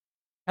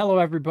Hello,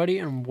 everybody,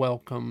 and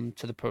welcome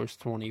to the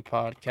Post 20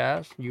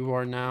 podcast. You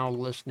are now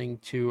listening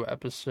to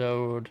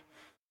episode,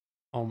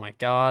 oh my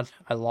God,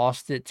 I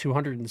lost it,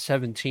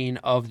 217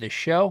 of the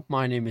show.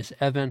 My name is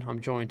Evan. I'm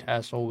joined,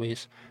 as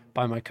always,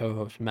 by my co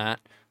host,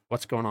 Matt.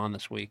 What's going on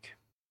this week?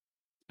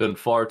 Been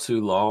far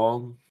too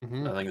long.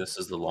 hmm I think this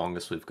is the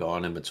longest we've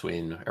gone in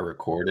between our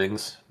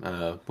recordings.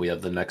 We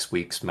have the next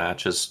week's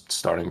matches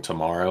starting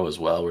tomorrow as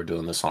well. We're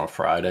doing this on a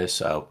Friday,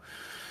 so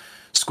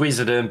squeeze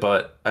it in.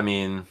 But I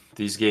mean,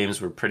 these games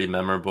were pretty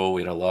memorable.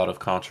 We had a lot of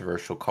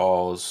controversial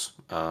calls.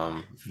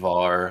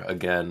 VAR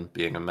again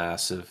being a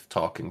massive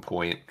talking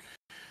point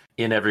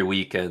in every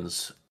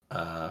weekend's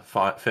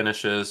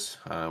finishes.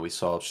 We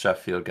saw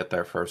Sheffield get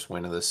their first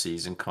win of the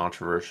season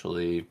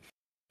controversially.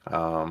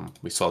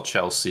 We saw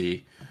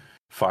Chelsea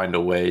find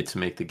a way to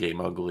make the game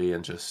ugly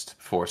and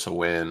just force a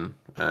win.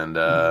 And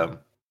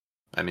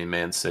I mean,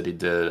 Man City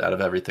did out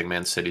of everything.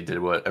 Man City did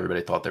what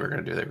everybody thought they were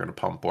going to do. They were going to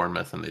pump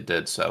Bournemouth, and they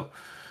did. So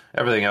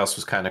everything else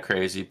was kind of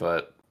crazy,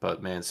 but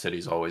Man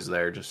City's always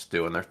there, just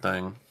doing their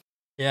thing.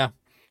 Yeah.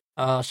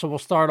 So we'll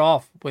start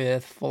off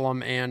with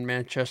Fulham and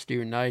Manchester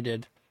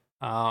United.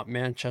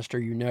 Manchester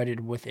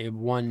United with a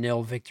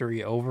 1-0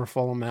 victory over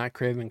Fulham at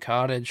Craven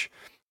Cottage,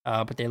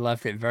 but they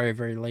left it very,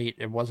 very late.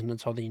 It wasn't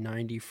until the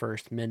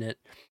 91st minute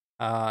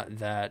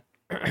that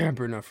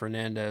Bruno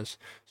Fernandes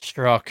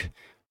struck.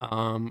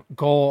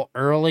 Goal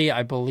early,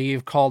 I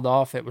believe, called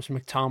off. It was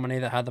McTominay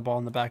that had the ball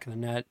in the back of the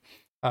net.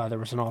 There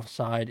was an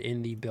offside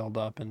in the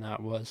build-up, and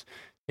that was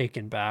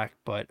taken back.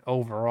 But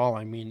overall,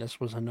 I mean,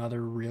 this was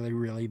another really,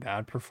 really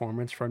bad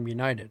performance from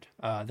United.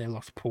 They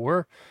looked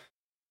poor.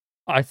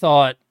 I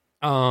thought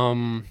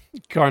Garnacho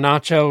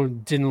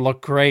didn't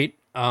look great.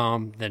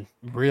 Then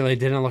really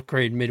didn't look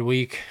great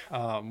midweek.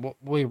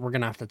 We're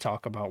gonna have to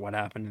talk about what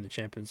happened in the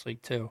Champions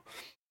League too.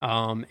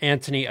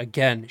 Anthony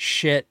again,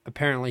 shit.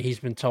 Apparently, he's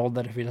been told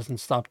that if he doesn't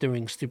stop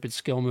doing stupid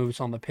skill moves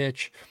on the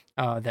pitch,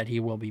 that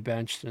he will be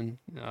benched. And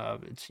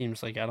it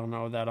seems like I don't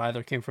know that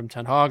either came from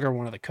Ten Hag or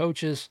one of the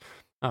coaches,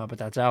 but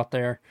that's out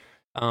there.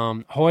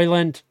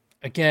 Hoyland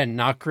again,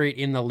 not great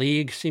in the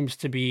league. Seems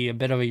to be a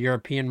bit of a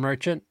European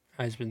merchant.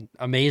 Has been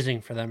amazing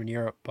for them in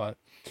Europe, but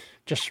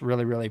just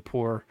really, really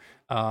poor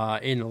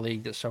in the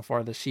league so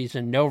far this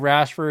season. No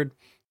Rashford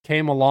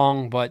came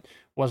along, but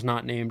was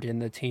not named in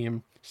the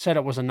team. Said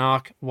it was a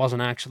knock,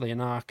 wasn't actually a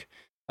knock.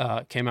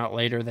 Came out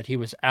later that he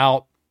was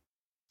out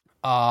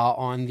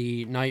on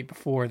the night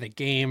before the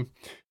game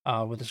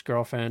with his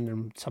girlfriend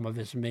and some of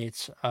his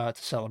mates to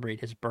celebrate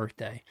his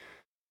birthday.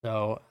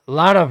 So a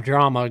lot of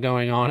drama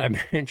going on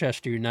at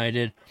Manchester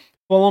United.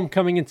 Fulham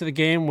coming into the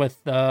game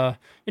with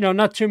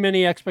not too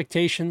many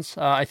expectations.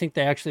 I think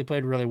they actually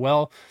played really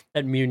well.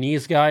 That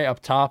Muniz guy up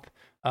top.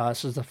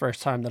 This is the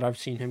first time that I've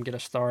seen him get a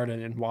start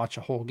and watch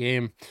a whole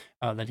game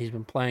that he's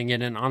been playing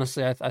in. And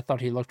honestly, I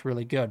thought he looked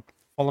really good.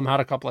 Fulham had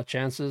a couple of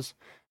chances.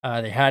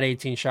 They had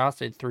 18 shots.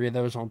 They had 3 of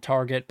those on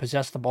target.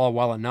 Possessed the ball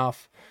well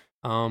enough,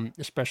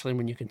 especially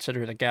when you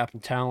consider the gap in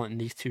talent in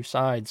these two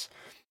sides.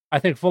 I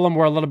think Fulham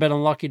were a little bit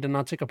unlucky to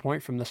not take a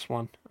point from this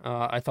one.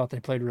 I thought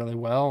they played really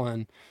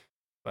well,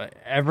 but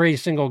every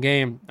single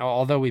game,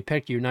 although we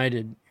picked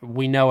United,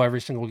 we know every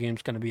single game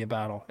is going to be a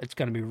battle. It's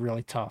going to be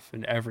really tough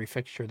in every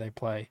fixture they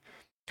play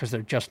because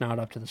they're just not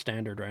up to the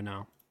standard right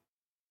now.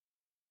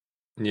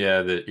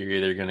 Yeah, that you're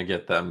either going to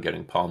get them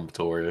getting pumped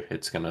or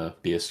it's going to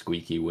be a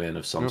squeaky win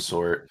of some Yep.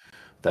 sort.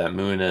 That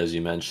Moon, as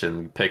you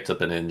mentioned, picked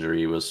up an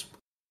injury, was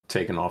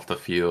taken off the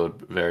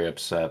field, very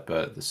upset,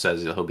 but it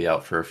says that he'll be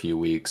out for a few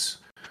weeks.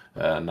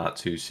 Not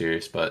too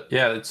serious, but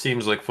yeah, it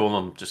seems like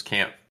Fulham just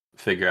can't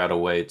figure out a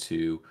way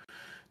to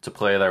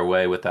play their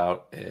way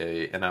without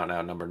an out and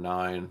out number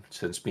 9.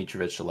 Since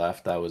Mitrovic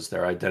left, that was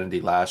their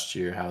identity last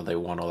year, how they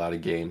won a lot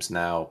of games.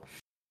 Now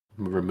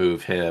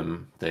remove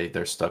him,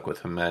 they're stuck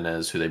with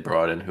Jimenez, who they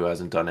brought in, who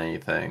hasn't done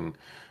anything.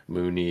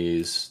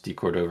 Muniz, De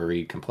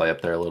Cordova-Reid can play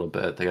up there a little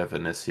bit. They have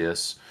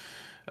Vinicius,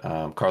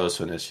 Carlos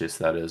Vinicius,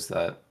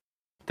 that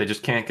they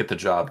just can't get the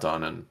job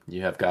done. And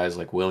you have guys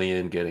like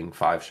Willian getting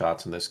 5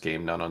 shots in this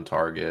game, none on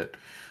target.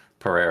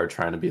 Pereira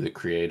trying to be the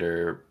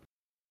creator.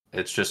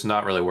 It's just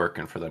not really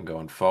working for them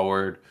going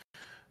forward.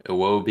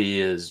 Iwobi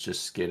is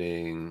just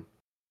getting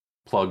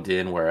plugged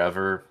in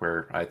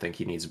where I think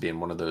he needs to be in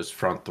one of those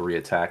front 3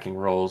 attacking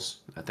roles.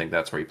 I think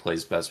that's where he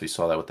plays best. We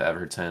saw that with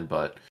Everton,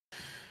 but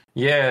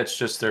yeah, it's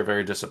just they're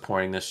very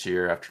disappointing this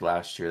year. After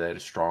last year, they had a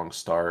strong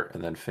start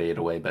and then fade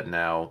away, but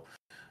now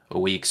a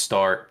weak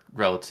start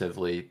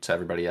relatively to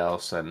everybody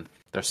else, and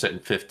they're sitting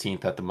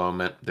 15th at the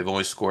moment. They've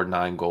only scored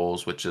 9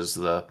 goals, which is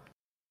the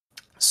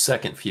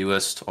second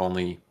fewest,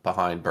 only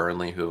behind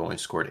Burnley, who have only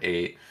scored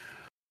 8.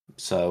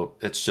 So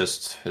it's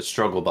just a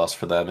struggle bus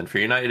for them. And for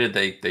United,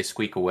 they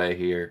squeak away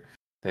here.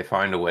 They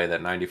find a way.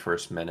 That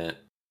 91st minute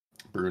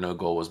Bruno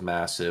goal was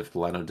massive.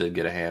 Leno did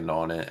get a hand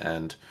on it,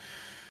 and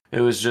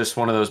it was just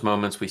one of those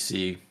moments we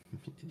see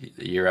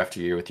year after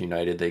year with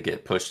United. They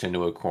get pushed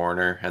into a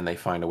corner and they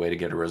find a way to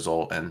get a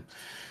result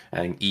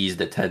and ease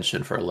the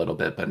tension for a little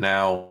bit. But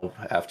now,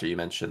 after you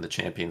mentioned the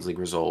Champions League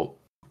result,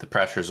 the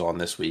pressure's on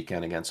this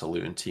weekend against a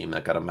Luton team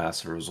that got a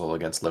massive result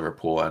against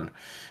Liverpool. And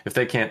if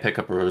they can't pick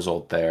up a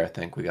result there, I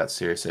think we got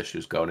serious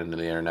issues going into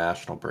the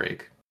international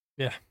break.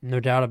 Yeah, no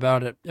doubt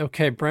about it.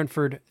 Okay,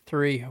 Brentford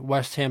 3,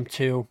 West Ham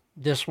 2.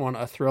 This one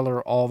a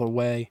thriller all the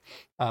way.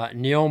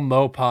 Neil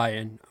Mopai,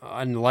 an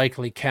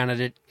unlikely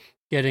candidate,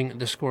 getting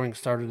the scoring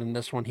started in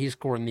this one. He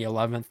scored in the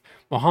 11th.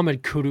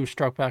 Mohamed Kudu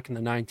struck back in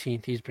the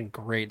 19th. He's been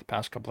great the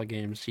past couple of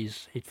games.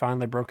 He's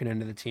finally broken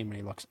into the team and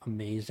he looks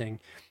amazing.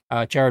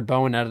 Jared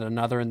Bowen added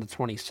another in the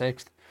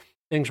 26th.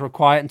 Things were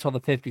quiet until the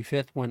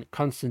 55th when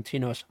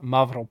Konstantinos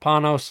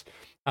Mavropanos,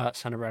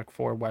 center back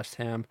for West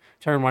Ham,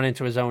 turned one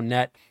into his own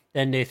net.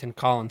 Then Nathan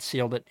Collins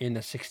sealed it in the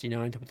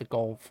 69th with the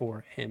goal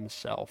for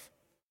himself.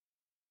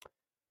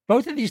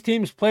 Both of these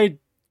teams played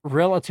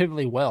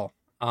relatively well.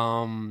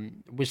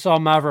 We saw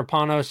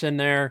Mavropanos in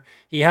there.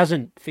 He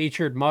hasn't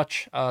featured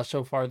much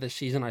so far this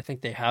season. I think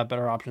they have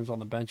better options on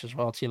the bench as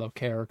well. Tilo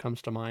Kehrer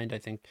comes to mind. I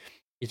think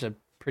he's a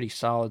pretty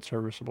solid,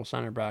 serviceable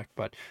center back,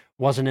 but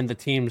wasn't in the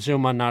team.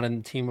 Zuma not in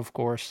the team, of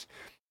course.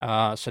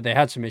 So they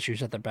had some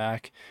issues at the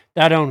back.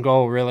 That own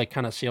goal really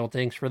kind of sealed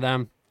things for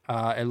them.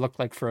 It looked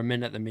like for a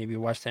minute that maybe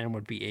West Ham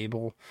would be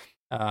able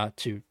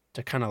to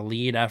kind of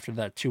lead after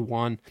that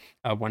 2-1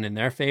 went in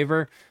their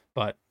favor,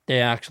 but they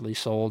actually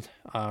sold.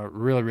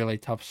 Really, really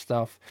tough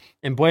stuff.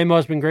 And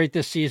Buemo's been great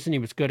this season. He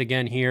was good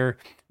again here.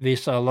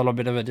 Visa, a little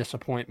bit of a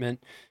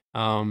disappointment.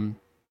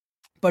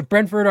 But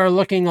Brentford are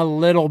looking a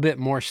little bit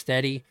more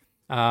steady.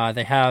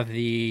 They have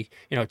the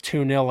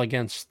 2-0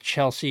 against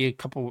Chelsea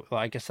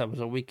I guess that was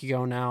a week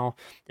ago now.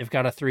 They've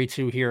got a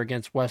 3-2 here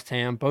against West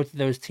Ham. Both of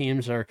those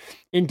teams are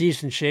in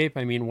decent shape.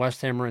 I mean,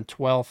 West Ham are in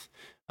 12th.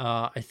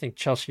 I think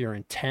Chelsea are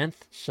in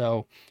 10th.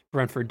 So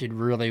Brentford did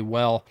really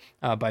well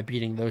by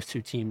beating those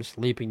two teams,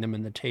 leaping them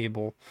in the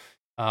table.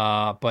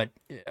 But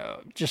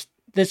just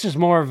this is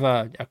more of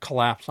a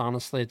collapse,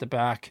 honestly, at the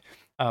back.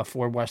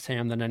 For West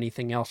Ham than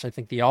anything else. I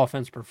think the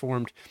offense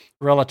performed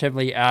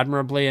relatively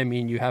admirably. I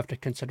mean, you have to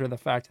consider the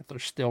fact that they're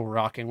still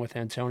rocking with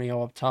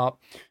Antonio up top,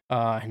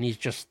 and he's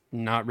just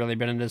not really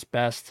been at his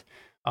best.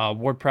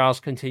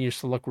 Ward-Prowse continues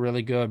to look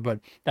really good, but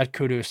that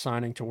Kudu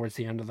signing towards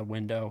the end of the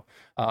window,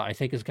 I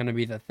think is going to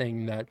be the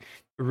thing that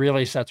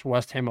really sets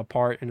West Ham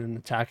apart in an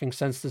attacking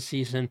sense this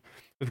season.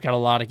 We've got a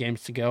lot of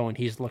games to go, and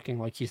he's looking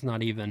like he's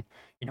not even,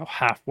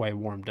 halfway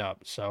warmed up.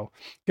 So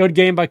good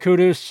game by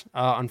Kudus.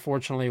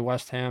 Unfortunately,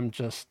 West Ham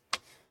just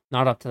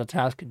not up to the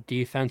task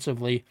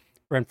defensively.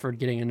 Brentford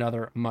getting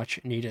another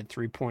much-needed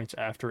 3 points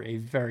after a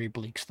very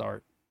bleak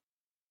start.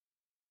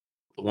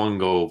 One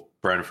goal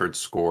Brentford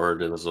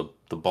scored, it was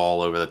the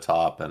ball over the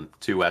top, and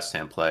two West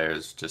Ham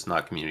players just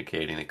not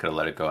communicating. They could have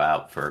let it go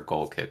out for a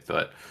goal kick,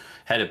 but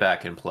headed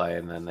back in play,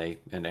 and then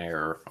an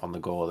error on the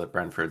goal that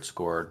Brentford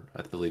scored,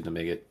 I believe, to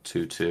make it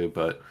 2-2.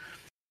 But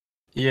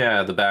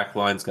yeah, the back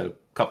line's got a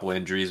couple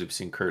injuries. We've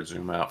seen Kurt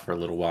Zoom out for a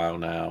little while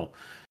now.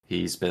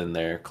 He's been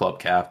their club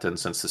captain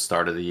since the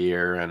start of the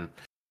year, and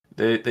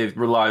they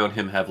rely on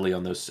him heavily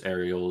on those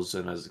aerials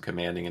and as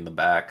commanding in the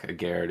back.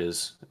 Garrett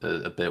is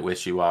a bit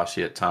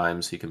wishy-washy at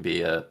times. He can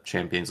be a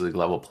Champions League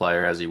level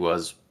player as he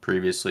was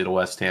previously to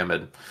West Ham,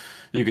 and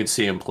you can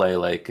see him play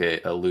like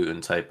a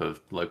Luton type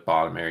of like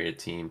bottom area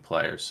team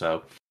player.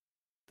 So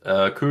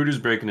Kudu's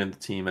breaking into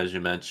the team, as you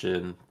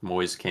mentioned.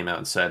 Moyes came out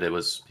and said he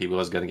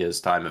was going to get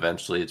his time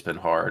eventually. It's been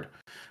hard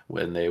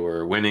when they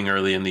were winning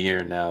early in the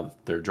year. Now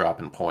they're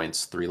dropping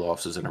points, 3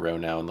 losses in a row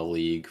now in the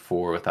league,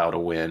 4 without a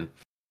win.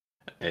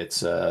 It's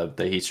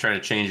he's trying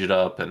to change it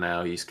up, and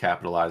now he's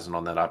capitalizing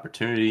on that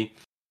opportunity.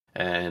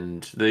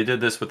 And they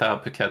did this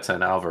without Paqueta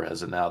and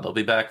Alvarez, and now they'll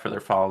be back for their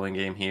following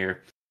game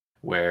here,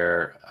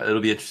 where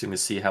it'll be interesting to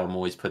see how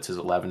Moyes puts his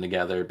 11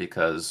 together,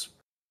 because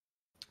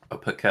a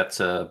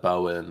Paqueta,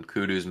 Bowen,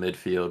 Kudu's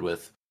midfield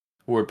with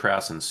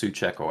Ward-Prowse and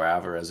Souček or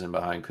Alvarez in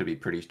behind could be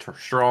pretty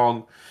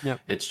strong.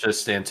 Yep. It's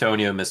just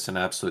Antonio missed an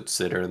absolute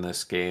sitter in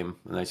this game.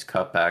 A nice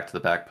cut back to the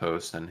back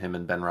post, and him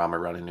and Ben Rama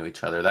running into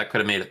each other. That could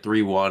have made it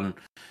 3-1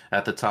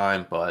 at the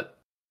time, but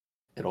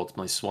it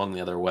ultimately swung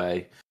the other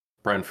way.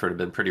 Brentford have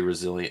been pretty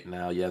resilient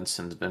now.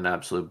 Jensen's been an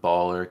absolute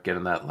baller,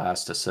 getting that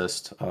last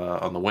assist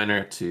on the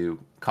winner to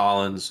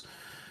Collins.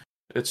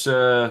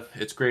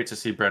 It's great to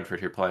see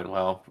Brentford here playing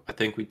well. I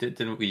think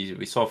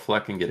we saw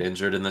Flecken get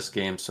injured in this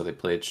game, so they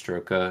played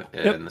Stroka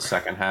in the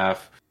second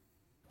half.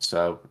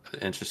 So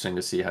interesting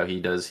to see how he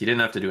does. He didn't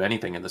have to do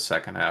anything in the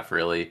second half,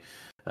 really.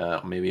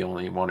 Maybe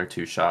only 1 or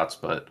 2 shots,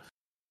 but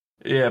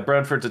yeah,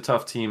 Brentford's a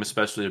tough team,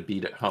 especially to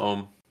beat at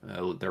home.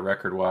 Their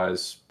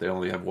record-wise, they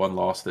only have 1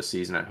 loss this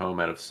season at home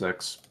out of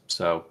 6.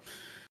 So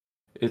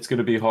it's going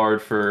to be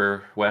hard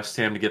for West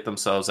Ham to get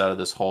themselves out of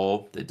this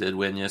hole. They did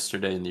win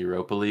yesterday in the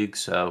Europa League,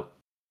 so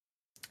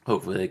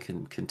hopefully they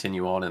can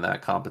continue on in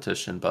that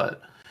competition.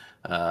 But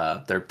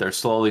they're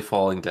slowly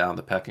falling down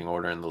the pecking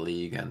order in the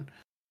league,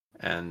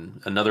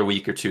 and another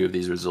week or 2 of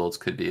these results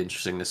could be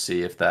interesting to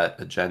see if that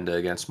agenda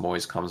against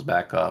Moyes comes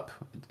back up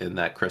in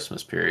that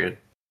Christmas period.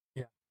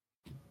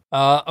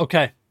 Yeah.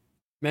 Okay.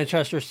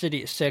 Manchester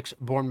City 6,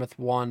 Bournemouth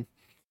 1.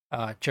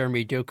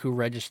 Jeremy Doku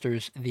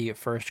registers the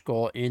first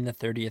goal in the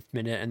 30th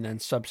minute and then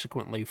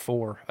subsequently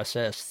 4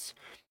 assists.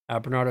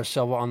 Bernardo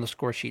Silva on the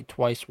score sheet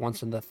twice,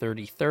 once in the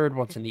 33rd,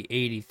 once in the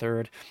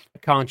 83rd.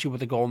 Akanji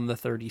with a goal in the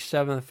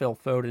 37th, Phil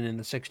Foden in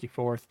the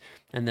 64th,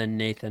 and then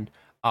Nathan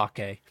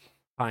Ake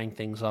tying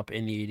things up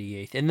in the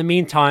 88th. In the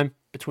meantime,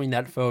 between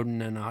that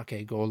Foden and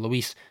Ake goal,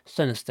 Luis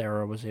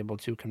Sinistero was able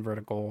to convert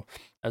a goal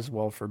as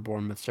well for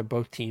Bournemouth. So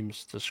both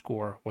teams to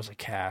score was a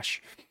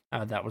cash.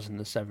 That was in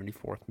the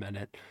 74th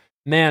minute.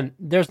 Man,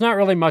 there's not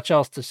really much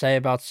else to say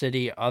about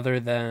City other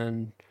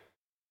than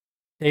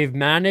they've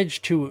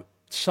managed to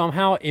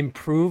somehow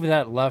improve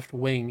that left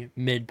wing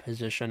mid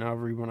position,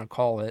 however you want to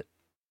call it.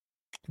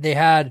 They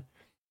had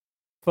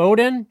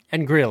Foden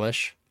and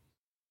Grealish,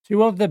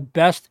 two of the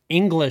best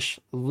English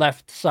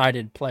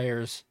left-sided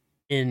players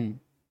in,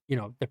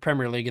 the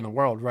Premier League in the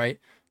world, right?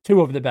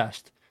 Two of the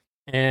best.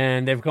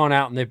 And they've gone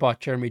out and they bought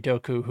Jeremy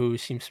Doku, who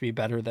seems to be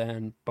better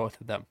than both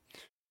of them.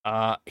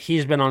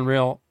 He's been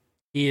unreal.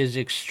 He is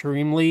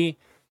extremely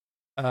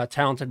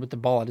talented with the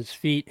ball at his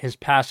feet. His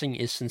passing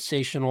is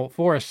sensational.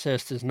 4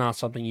 assists is not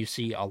something you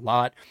see a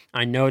lot.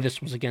 I know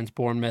this was against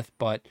Bournemouth,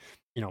 but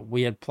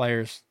we had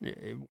players.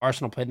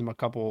 Arsenal played them a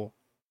couple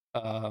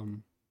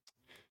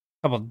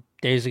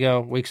days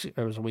ago. It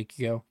was a week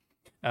ago.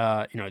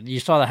 You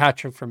saw the hat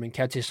trick from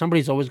Nketiah.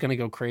 Somebody's always going to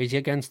go crazy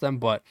against them,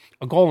 but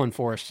a goal and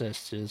 4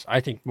 assists is, I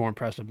think, more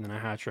impressive than a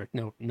hat trick.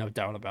 No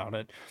doubt about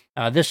it.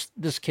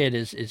 This kid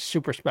is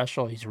super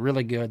special. He's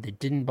really good. They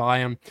didn't buy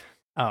him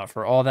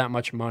for all that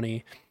much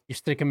money. You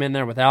stick him in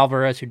there with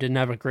Alvarez, who didn't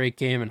have a great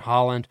game, and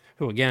Holland,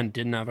 who again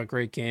didn't have a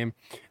great game.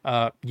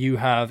 You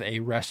have a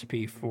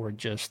recipe for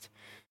just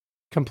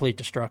complete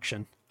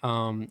destruction.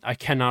 I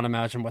cannot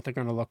imagine what they're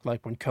going to look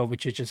like when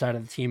Kovacic is out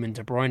of the team and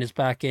De Bruyne is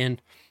back in.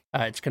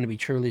 It's going to be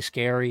truly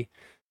scary.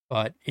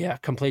 But yeah,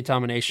 complete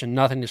domination.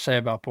 Nothing to say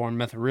about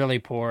Bournemouth. Really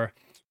poor.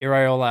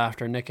 Iraola,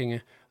 after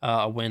nicking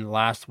a win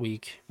last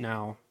week,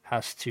 now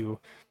has to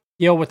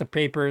deal with the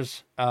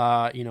papers.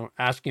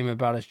 Asking him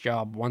about his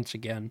job once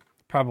again.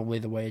 Probably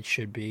the way it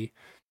should be.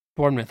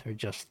 Bournemouth are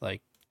just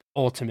like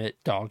ultimate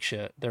dog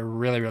shit. They're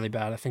really, really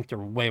bad. I think they're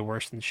way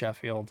worse than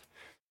Sheffield.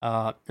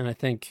 And I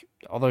think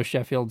although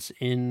Sheffield's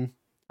in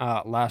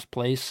last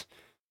place,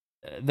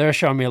 they're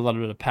showing me a little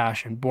bit of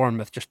passion.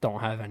 Bournemouth just don't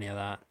have any of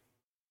that.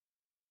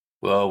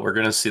 Well, we're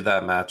going to see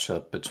that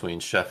matchup between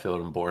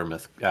Sheffield and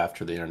Bournemouth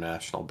after the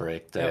international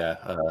break.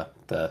 Yep.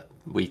 The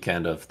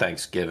weekend of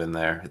Thanksgiving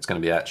there. It's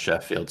going to be at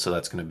Sheffield, so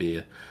that's going to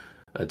be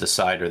a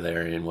decider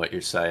there in what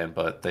you're saying.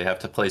 But they have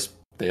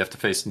to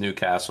face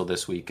Newcastle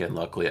this weekend,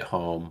 luckily at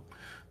home.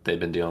 They've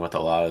been dealing with a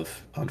lot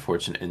of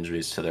unfortunate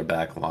injuries to their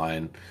back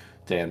line.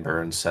 Dan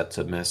Burns set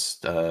to miss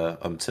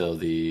until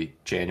the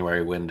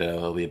January window.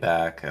 He'll be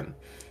back, and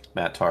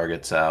Matt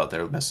Targett's out.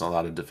 They're missing a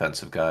lot of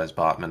defensive guys,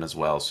 Botman as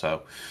well.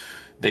 So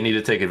they need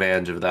to take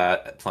advantage of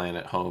that playing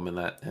at home in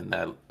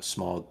that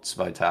small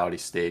Vitality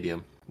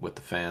Stadium with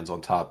the fans on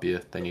top of you.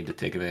 They need to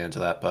take advantage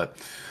of that. But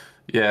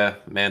yeah,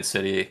 Man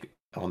City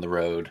on the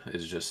road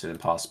is just an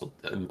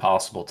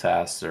impossible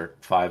task. They're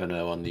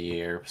 5-0 on the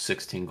year,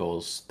 16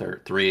 goals,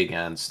 3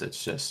 against.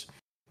 It's just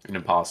an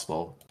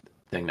impossible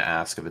thing to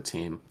ask of a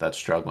team that's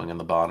struggling in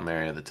the bottom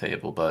area of the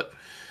table. But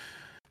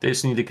they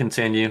just need to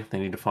continue. They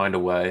need to find a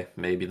way.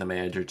 Maybe the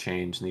manager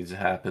change needs to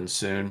happen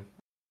soon.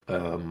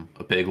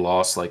 A big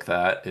loss like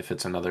that, if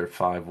it's another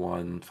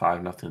 5-1,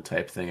 5-0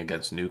 type thing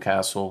against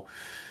Newcastle,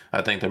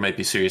 I think there might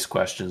be serious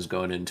questions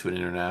going into an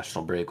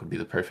international break. Would be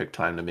the perfect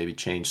time to maybe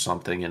change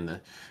something in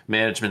the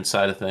management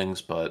side of things,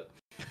 but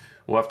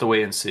we'll have to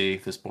wait and see.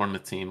 This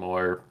Bournemouth team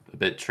are a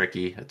bit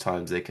tricky. At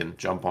times they can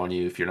jump on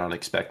you if you're not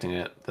expecting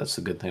it. That's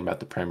the good thing about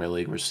the Premier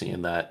League. We're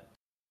seeing that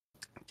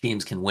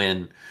teams can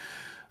win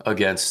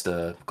against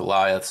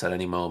Goliaths at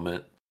any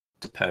moment,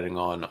 depending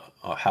on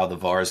how the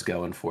VAR is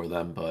going for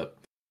them. But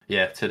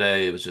yeah,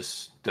 today it was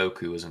just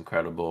Doku was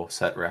incredible.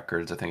 Set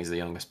records. I think he's the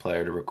youngest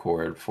player to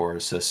record 4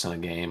 assists in a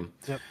game.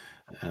 Yep.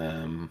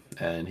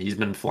 And he's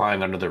been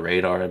flying under the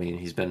radar. I mean,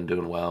 he's been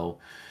doing well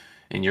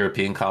in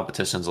European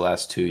competitions the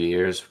last 2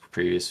 years,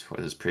 for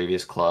his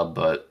previous club.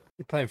 But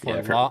You playing for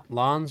yeah,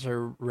 Lons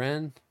or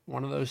Rennes?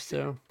 One of those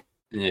two.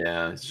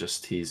 yeah,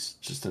 he's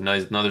just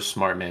another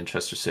smart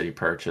Manchester City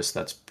purchase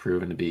that's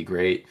proven to be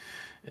great,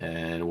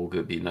 and will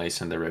be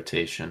nice in the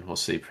rotation. We'll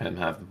see him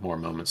have more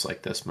moments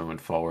like this moving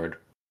forward.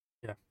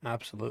 Yeah,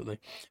 absolutely.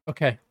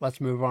 Okay,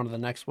 let's move on to the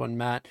next one,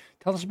 Matt.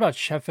 Tell us about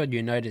Sheffield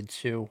United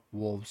 2,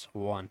 Wolves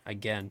 1.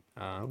 Again,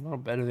 a little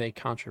bit of a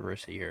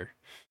controversy here.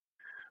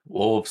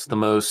 Wolves, the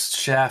most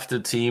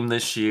shafted team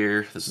this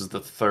year. This is the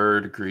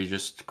third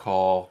egregious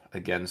call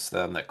against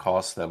them that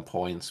cost them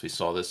points. We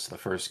saw this the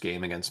first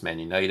game against Man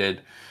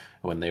United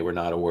when they were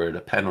not awarded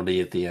a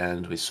penalty at the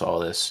end. We saw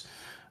this,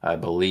 I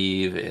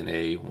believe, in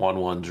a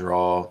 1-1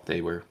 draw. They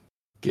were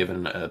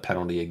given a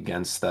penalty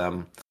against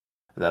them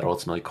that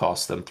ultimately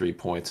cost them 3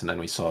 points. And then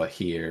we saw it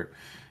here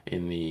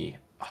in the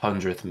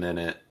 100th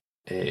minute,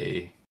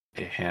 a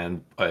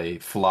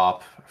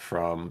flop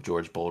from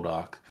George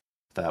Bulldog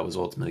that was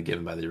ultimately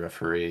given by the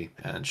referee,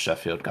 and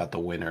Sheffield got the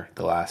winner,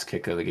 the last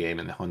kick of the game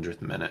in the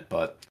 100th minute.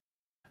 But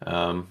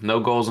no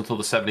goals until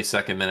the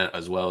 72nd minute,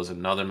 as well as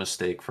another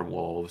mistake from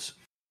Wolves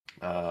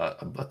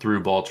a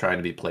through ball trying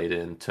to be played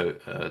in.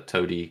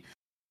 Toddy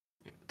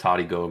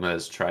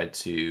Gomez tried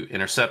to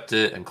intercept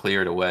it and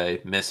clear it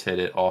away, mishit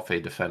it off a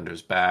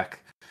defender's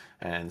back,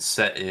 and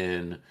set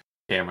in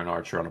Cameron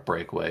Archer on a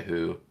breakaway,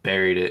 who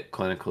buried it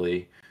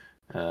clinically.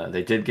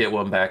 They did get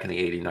one back in the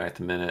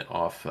 89th minute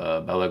off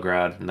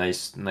Belograd.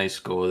 Nice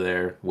goal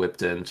there,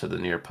 whipped into the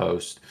near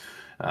post.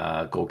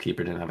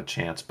 Goalkeeper didn't have a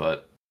chance,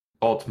 but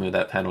ultimately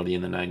that penalty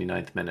in the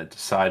 99th minute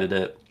decided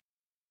it.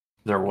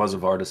 There was a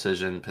VAR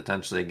decision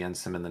potentially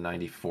against him in the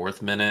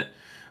 94th minute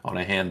on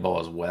a handball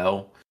as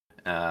well.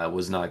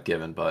 Was not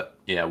given, but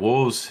yeah,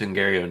 Wolves and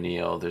Gary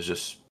O'Neill, there's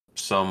just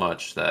so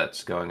much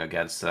that's going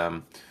against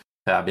them.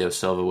 Fabio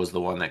Silva was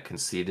the one that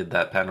conceded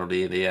that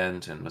penalty at the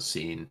end and was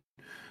seen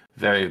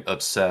very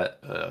upset,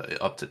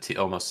 up to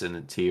almost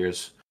in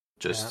tears.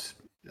 Yeah. Just,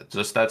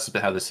 just that's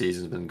how the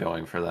season's been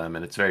going for them,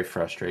 and it's very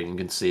frustrating. You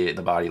can see it,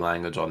 the body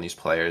language on these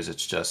players.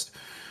 It's just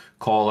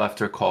call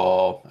after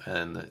call,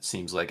 and it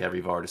seems like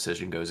every VAR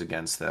decision goes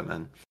against them,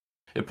 and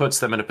it puts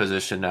them in a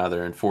position now.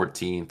 They're in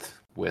 14th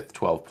with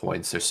 12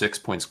 points. They're 6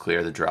 points clear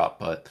of the drop,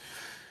 but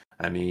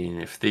I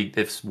mean,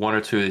 if one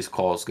or two of these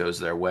calls goes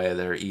their way,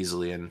 they're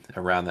easily in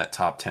around that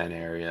top 10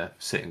 area,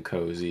 sitting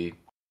cozy.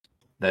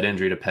 That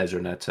injury to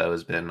Pedro Neto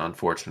has been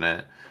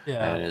unfortunate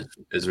Yeah. and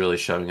is really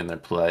showing in their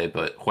play.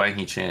 But Hwang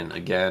Hee-chan,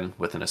 again,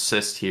 with an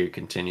assist here,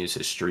 continues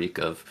his streak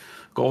of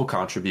goal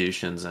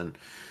contributions, and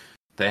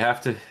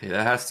that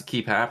has to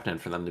keep happening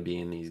for them to be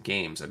in these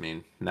games. I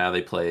mean, now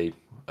they play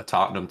a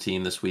Tottenham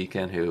team this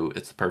weekend who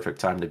it's the perfect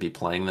time to be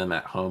playing them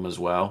at home as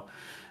well.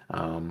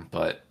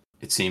 But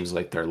it seems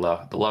like the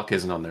luck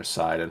isn't on their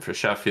side. And for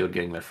Sheffield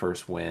getting their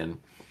first win,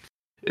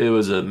 it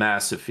was a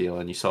massive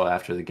feeling. You saw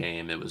after the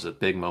game, it was a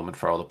big moment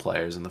for all the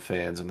players and the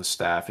fans and the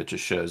staff. It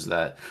just shows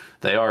that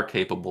they are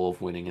capable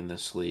of winning in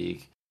this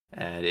league.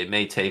 And it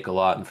may take a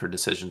lot and for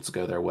decisions to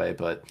go their way,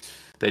 but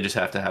they just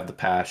have to have the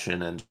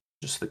passion and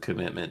just the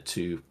commitment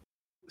to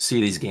see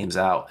these games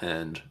out.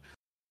 And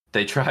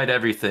they tried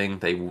everything.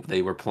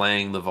 They were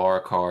playing the VAR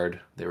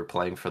card. They were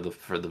playing for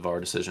the VAR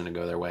decision to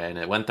go their way, and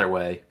it went their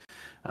way.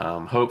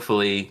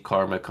 Hopefully,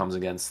 karma comes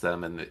against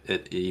them and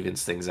it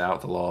evens things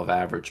out, the law of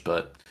average.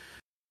 But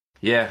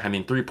yeah, I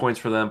mean, 3 points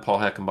for them. Paul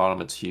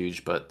Heckenbottom, it's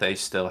huge, but they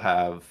still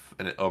have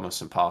an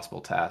almost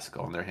impossible task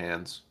on their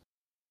hands.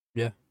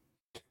 Yeah.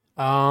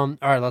 All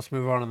right, let's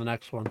move on to the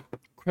next one.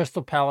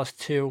 Crystal Palace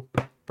 2,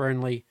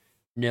 Burnley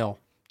nil.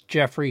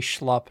 Jeffrey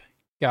Schlupp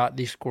got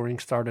the scoring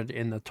started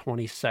in the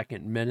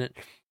 22nd minute,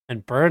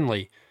 and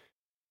Burnley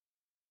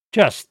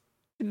just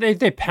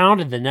they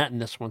pounded the net in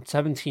this one.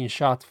 17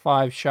 shots,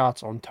 5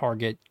 shots on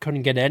target.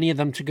 Couldn't get any of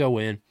them to go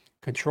in.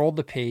 Controlled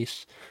the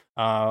pace.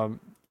 Um,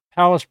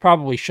 Palace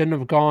probably shouldn't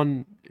have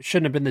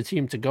been the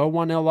team to go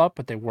 1-0 up,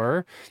 but they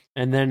were.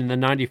 And then in the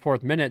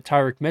 94th minute,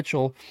 Tyrick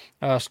Mitchell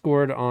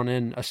scored on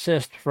an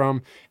assist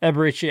from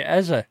Eberechi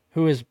Eze,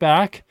 who is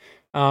back.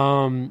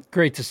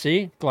 Great to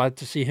see. Glad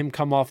to see him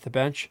come off the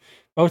bench.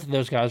 Both of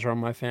those guys are on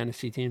my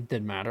fantasy team.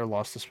 Didn't matter.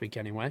 Lost this week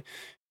anyway.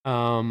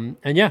 And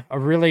yeah, a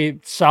really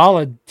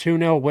solid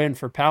 2-0 win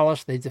for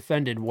Palace. They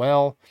defended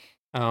well.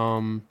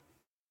 Um,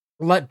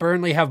 let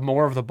Burnley have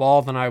more of the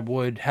ball than I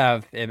would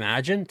have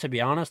imagined, to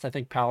be honest. I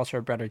think Palace are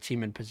a better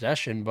team in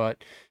possession,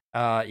 but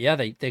yeah,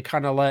 they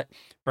kind of let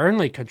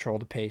Burnley control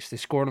the pace. They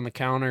scored on the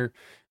counter.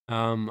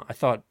 I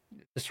thought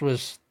this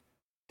was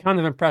kind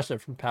of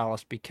impressive from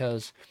Palace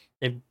because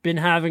they've been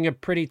having a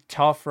pretty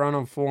tough run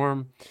of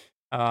form.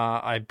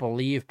 I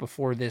believe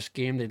before this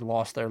game they'd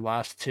lost their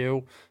last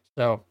two.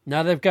 So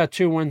now they've got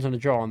 2 wins and a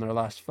draw in their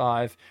last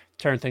five.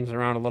 Turn things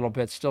around a little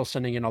bit. Still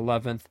sitting in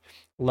 11th,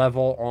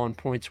 level on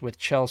points with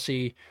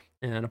Chelsea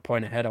and a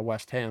point ahead of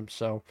West Ham.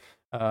 So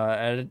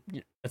at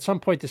some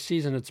point this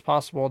season, it's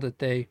possible that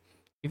they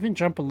even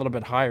jump a little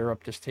bit higher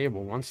up this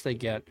table once they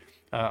get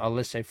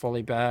Alisse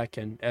fully back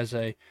and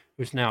Eze,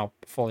 who's now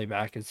fully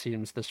back. It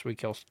seems this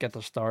week he'll get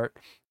the start.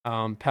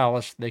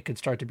 Palace, they could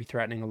start to be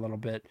threatening a little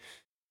bit.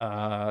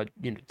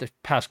 The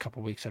past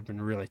couple weeks have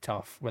been really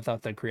tough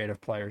without the creative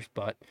players,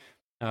 but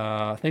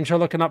things are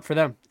looking up for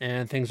them,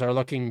 and things are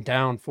looking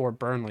down for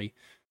Burnley.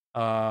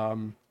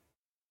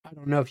 I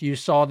don't know if you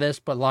saw this,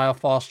 but Lyle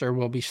Foster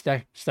will be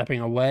stepping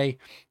away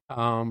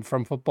from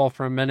football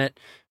for a minute,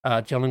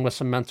 dealing with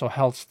some mental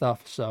health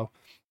stuff. So,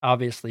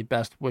 obviously,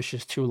 best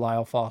wishes to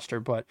Lyle Foster,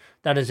 but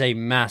that is a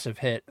massive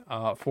hit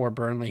for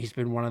Burnley. He's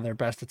been one of their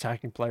best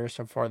attacking players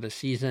so far this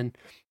season,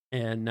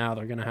 and now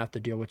they're going to have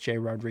to deal with Jay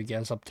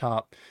Rodriguez up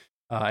top,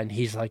 and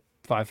he's like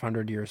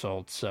 500 years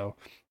old. So,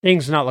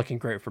 things not looking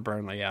great for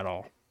Burnley at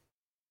all.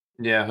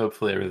 Yeah,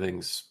 hopefully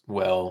everything's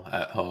well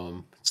at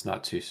home. It's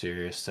not too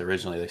serious.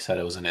 Originally, they said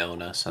it was an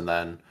illness, and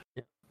then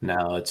Yeah.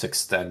 now it's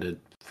extended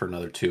for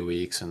another 2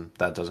 weeks, and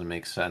that doesn't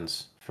make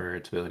sense for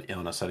it to be an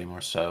illness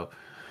anymore. So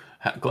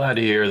glad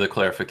to hear the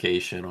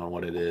clarification on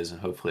what it is,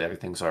 and hopefully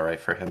everything's all right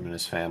for him and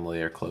his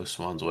family or close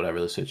ones, whatever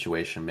the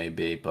situation may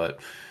be. But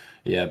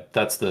yeah,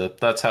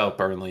 that's how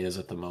Burnley is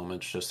at the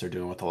moment. It's just they're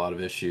dealing with a lot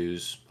of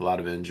issues, a lot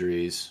of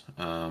injuries,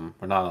 or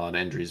not a lot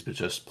of injuries, but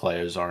just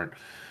players aren't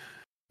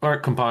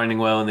aren't combining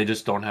well, and they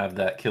just don't have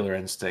that killer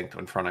instinct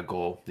in front of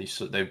goal.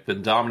 They've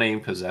been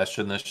dominating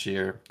possession this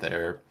year.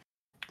 They're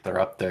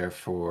up there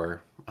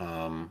for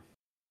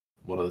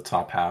one of the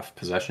top half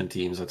possession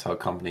teams. That's how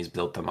companies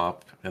built them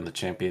up in the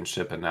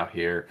championship, and now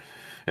here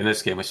in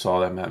this game we saw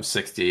them have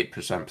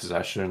 68%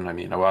 possession. I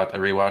mean, I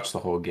rewatched the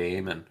whole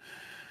game, and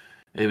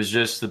it was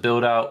just the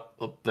build out.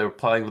 They were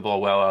playing the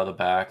ball well out of the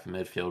back. The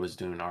midfield was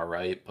doing all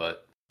right,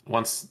 but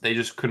once they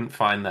just couldn't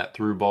find that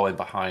through ball in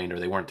behind, or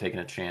they weren't taking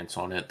a chance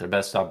on it. Their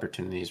best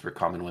opportunities were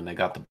coming when they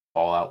got the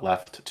ball out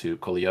left to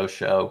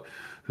Koleosho,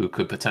 who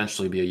could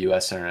potentially be a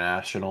U.S.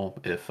 international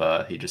if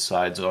he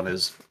decides on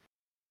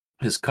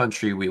his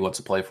country we want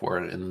to play for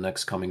in the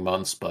next coming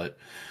months. But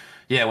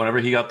yeah, whenever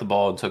he got the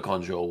ball and took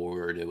on Joel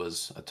Ward, it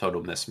was a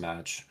total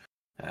mismatch.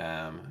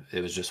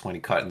 It was just when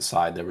he cut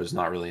inside, there was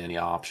not really any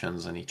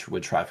options, and he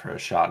would try for a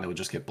shot, and it would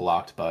just get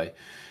blocked by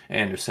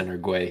Anderson or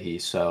Guehi.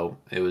 So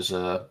it was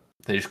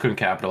they just couldn't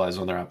capitalize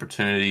on their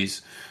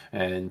opportunities,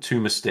 and two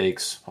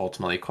mistakes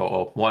ultimately,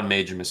 one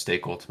major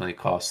mistake ultimately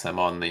cost them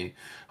on the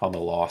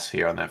loss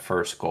here on that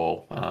first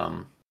goal.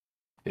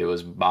 It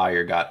was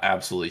Bayer got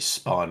absolutely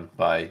spun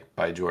by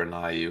Jordan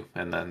Ayew,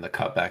 and then the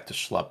cutback to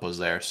Schlupp was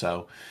there.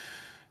 So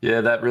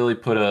yeah, that really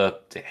put a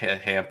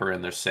hamper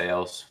in their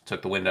sails,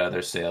 took the wind out of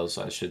their sails,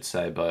 I should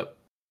say. But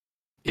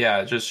yeah,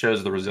 it just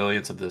shows the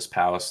resilience of this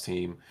Palace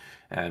team,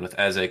 and with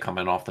Eze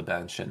coming off the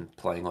bench and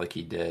playing like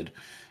he did,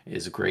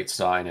 is a great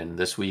sign. And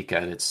this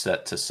weekend, it's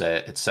set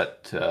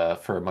to,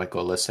 for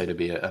Michael Olise to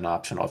be an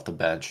option off the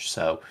bench.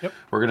 So Yep.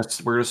 we're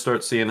gonna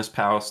start seeing this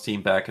Palace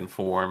team back in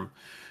form.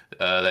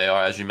 They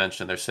are, as you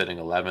mentioned, they're sitting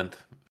 11th,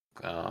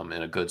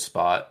 in a good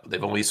spot.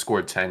 They've only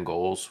scored 10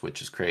 goals,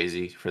 which is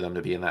crazy for them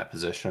to be in that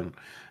position.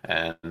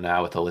 And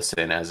now with Alyssa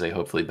and Eze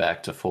hopefully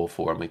back to full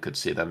form, we could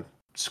see them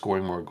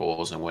scoring more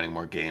goals and winning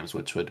more games,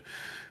 which would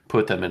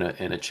put them in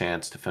a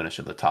chance to finish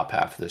in the top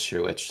half this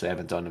year, which they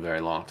haven't done in a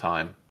very long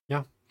time.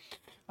 Yeah.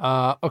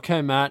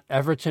 Okay, Matt.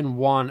 Everton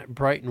won.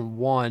 Brighton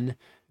won.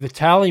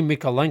 Vitaly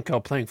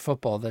Mikolenko playing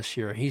football this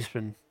year. He's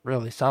been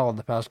really solid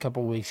the past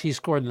couple of weeks. He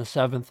scored in the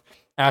seventh.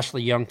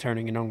 Ashley Young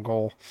turning an own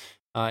goal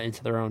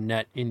into their own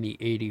net in the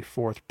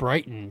 84th.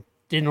 Brighton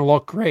didn't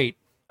look great.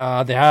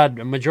 They had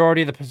a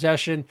majority of the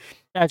possession,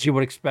 as you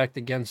would expect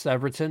against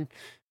Everton.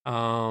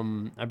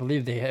 I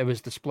believe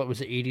the split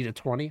was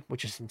 80-20,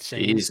 which is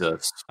insane.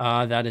 Jesus.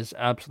 That is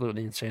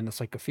absolutely insane. That's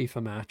like a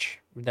FIFA match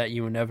that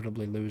you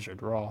inevitably lose or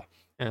draw.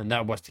 And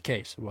that was the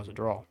case. It was a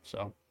draw.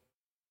 So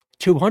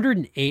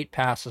 208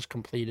 passes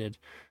completed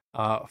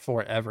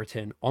for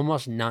Everton,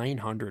 almost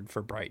 900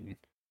 for Brighton.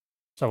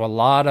 So a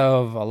lot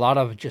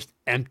of just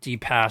empty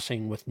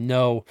passing with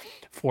no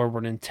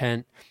forward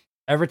intent.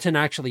 Everton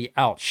actually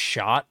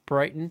outshot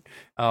Brighton,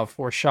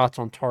 4 shots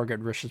on target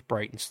versus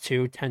Brighton's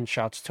 2, 10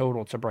 shots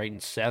total to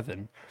Brighton's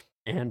 7,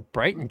 and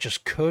Brighton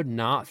just could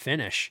not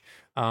finish.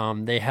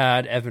 They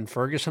had Evan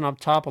Ferguson up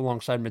top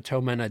alongside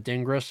Matoma and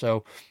Adingra,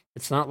 so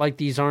it's not like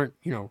these aren't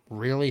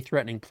really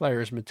threatening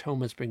players.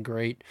 Matoma's been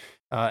great.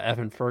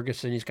 Evan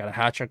Ferguson, he's got a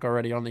hat trick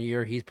already on the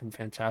year. He's been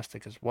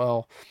fantastic as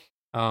well.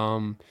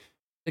 Um,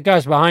 the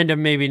guys behind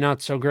him maybe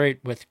not so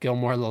great with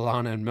Gilmore,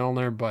 Lallana, and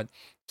Milner, but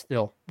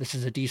still, this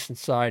is a decent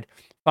side.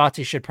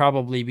 Fati should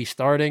probably be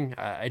starting.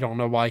 I don't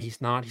know why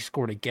he's not. He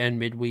scored again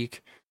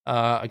midweek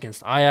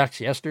against Ajax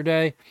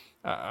yesterday.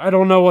 I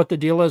don't know what the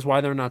deal is,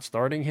 why they're not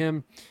starting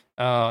him.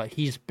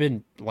 He's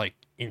been like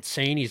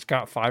insane. He's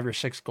got 5 or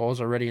 6 goals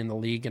already in the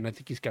league, and I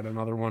think he's got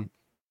another one,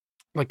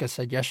 like I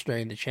said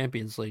yesterday, in the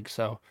Champions League.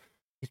 So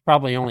he's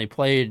probably only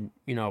played,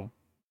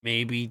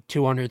 maybe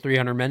 200,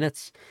 300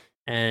 minutes,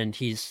 and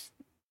he's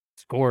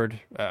scored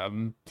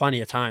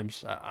plenty of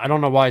times. I don't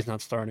know why he's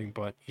not starting,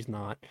 but he's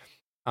not.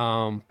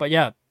 But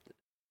yeah,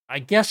 I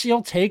guess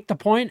he'll take the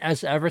point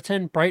as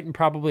Everton. Brighton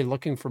probably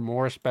looking for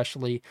more,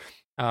 especially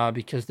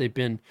because they've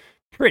been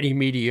pretty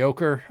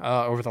mediocre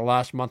over the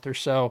last month or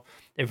so.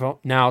 They've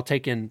now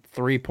taken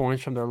 3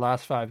 points from their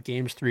last 5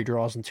 games, 3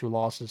 draws and 2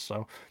 losses.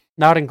 So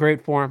not in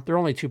great form. They're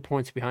only 2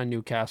 points behind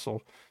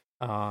Newcastle,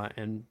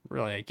 and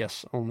really, I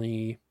guess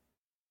only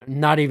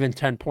not even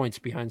 10 points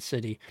behind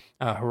City,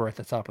 who are at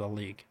the top of the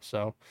league.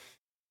 So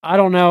I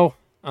don't know.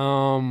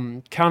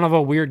 Kind of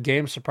a weird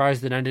game.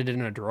 Surprised it ended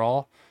in a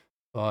draw,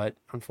 but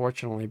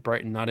unfortunately,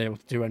 Brighton not able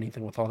to do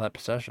anything with all that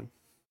possession.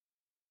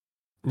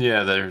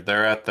 Yeah,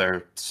 they're at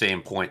their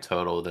same point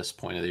total at this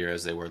point of the year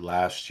as they were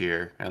last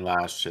year. And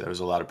last year there was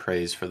a lot of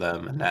praise for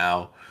them, and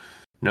now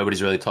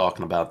nobody's really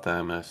talking about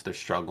them as they're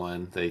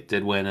struggling. They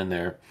did win in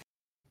their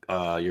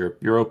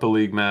Europa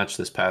League match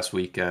this past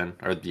weekend,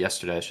 or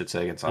yesterday, I should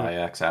say, against Yeah.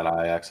 Ajax at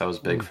Ajax. That was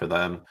big Mm. for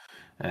them.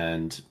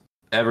 And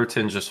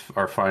Everton just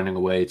are finding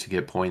a way to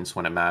get points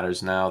when it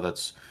matters now.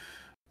 That's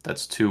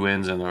 2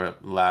 wins in their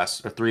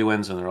last, or 3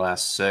 wins in their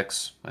last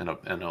six, and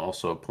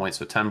also a point,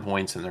 so 10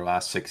 points in their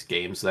last 6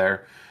 games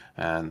there,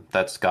 and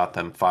that's got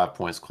them 5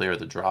 points clear of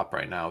the drop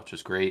right now, which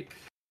is great.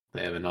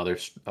 They have another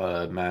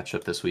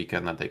matchup this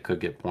weekend that they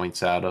could get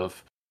points out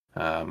of,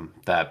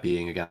 that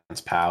being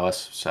against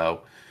Palace.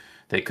 So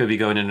they could be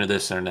going into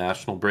this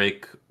international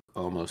break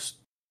almost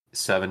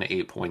 7 to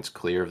 8 points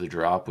clear of the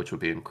drop, which would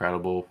be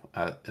incredible.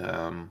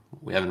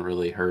 We haven't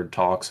really heard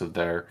talks of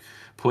their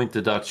point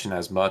deduction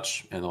as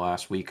much in the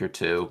last week or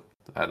two.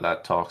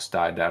 That talks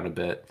died down a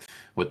bit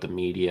with the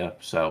media.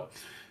 So,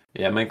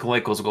 yeah,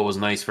 Michael's goal was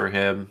nice for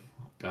him.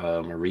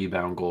 A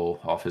rebound goal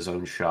off his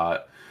own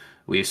shot.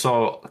 We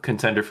saw a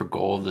contender for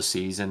goal of the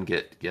season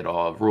get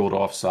ruled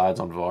offsides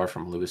on VAR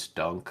from Lewis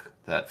Dunk.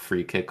 That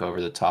free kick over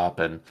the top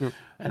and Yep.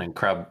 an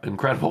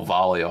incredible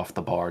volley off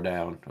the bar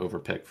down over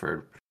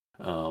Pickford.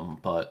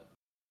 But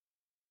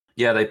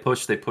yeah, they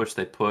pushed,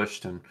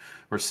 and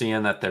we're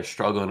seeing that they're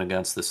struggling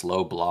against this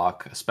low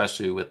block,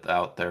 especially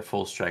without their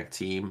full strength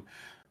team.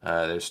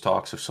 There's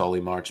talks of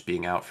Solly March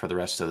being out for the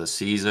rest of the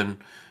season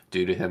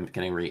due to him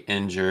getting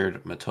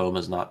re-injured.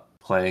 Matoma's not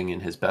playing in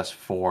his best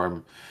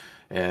form,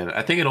 and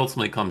I think it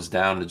ultimately comes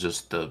down to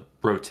just the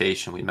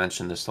rotation. We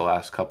mentioned this the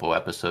last couple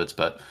episodes,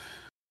 but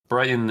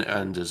Brighton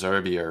and De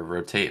Zerbi are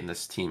rotating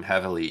this team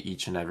heavily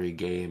each and every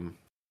game,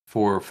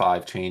 4 or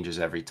 5 changes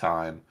every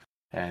time.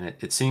 And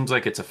it seems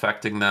like it's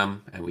affecting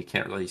them, and we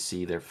can't really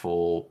see their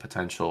full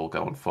potential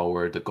going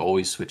forward. The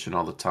goalie's switching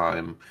all the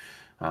time.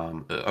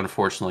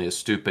 Unfortunately,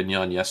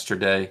 Estupinian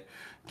yesterday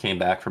came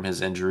back from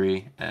his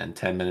injury, and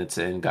 10 minutes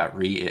in got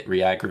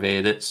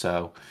re-aggravated it.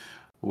 So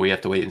we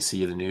have to wait and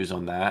see the news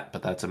on that.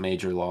 But that's a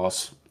major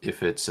loss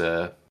if it's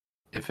an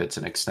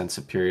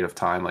extensive period of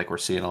time, like we're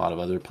seeing a lot of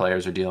other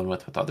players are dealing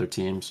with other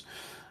teams.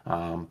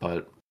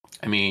 But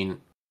I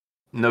mean,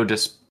 no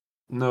dis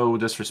no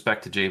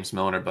disrespect to James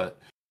Milner, but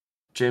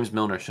James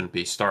Milner shouldn't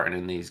be starting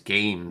in these Nope.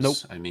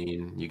 games. I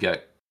mean,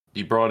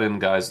 you brought in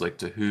guys like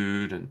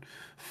Dahoud and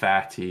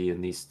Fatty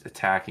and these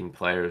attacking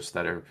players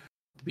that are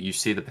you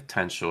see the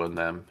potential in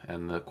them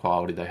and the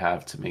quality they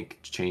have to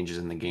make changes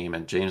in the game.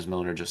 And James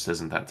Milner just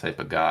isn't that type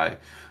of guy.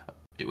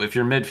 If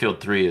your midfield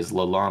three is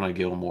Lalana,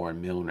 Gilmore,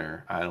 and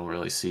Milner, I don't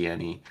really see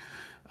any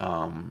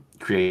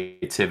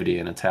creativity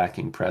and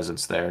attacking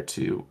presence there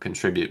to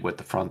contribute with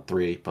the front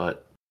three.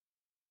 But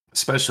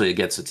especially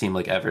against a team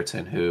like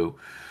Everton, who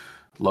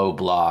low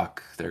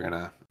block, they're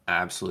gonna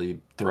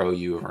absolutely throw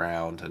you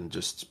around and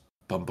just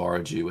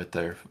bombard you with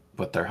their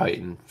height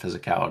and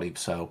physicality.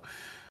 So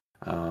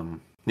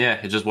yeah,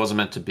 it just wasn't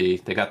meant to be.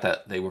 They got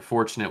that. They were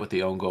fortunate with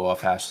the own goal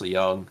off Ashley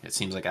Young. It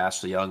seems like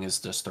Ashley Young is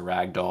just the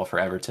rag doll for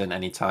Everton.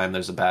 Anytime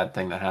there's a bad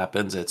thing that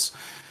happens, it's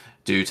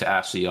due to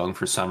Ashley Young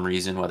for some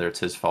reason, whether it's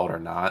his fault or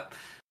not.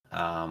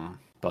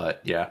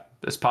 But yeah,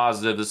 it's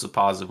positive. This is a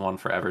positive one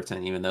for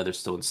Everton, even though they're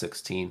still in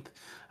 16th.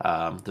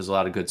 There's a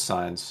lot of good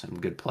signs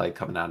and good play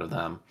coming out of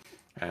them.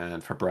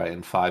 And for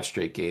Brighton, 5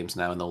 straight games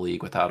now in the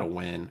league without a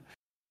win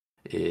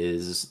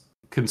is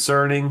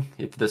concerning.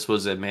 If this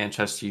was a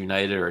Manchester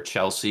United or a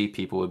Chelsea,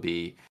 people would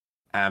be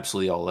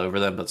absolutely all over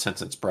them. But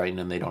since it's Brighton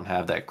and they don't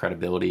have that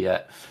credibility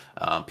yet,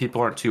 people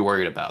aren't too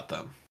worried about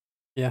them.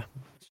 Yeah,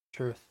 it's the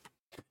truth.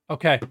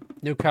 Okay,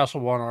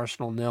 Newcastle 1,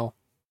 Arsenal 0.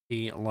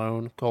 The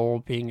lone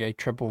goal being a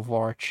triple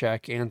VAR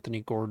check.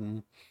 Anthony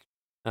Gordon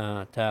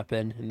tap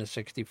in the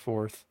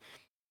 64th.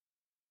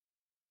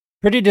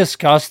 Pretty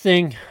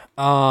disgusting.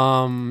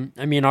 I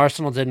mean,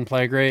 Arsenal didn't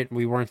play great.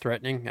 We weren't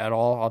threatening at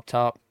all up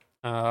top.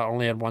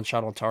 Only had one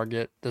shot on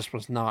target. This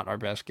was not our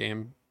best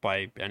game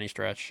by any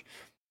stretch.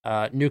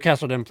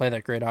 Newcastle didn't play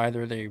that great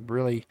either. They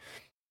really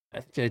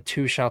had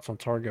 2 shots on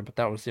target, but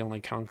that was the only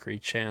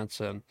concrete chance.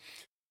 And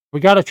we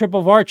got a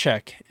triple VAR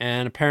check,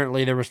 and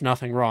apparently there was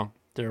nothing wrong.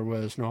 There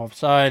was no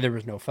offside. There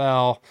was no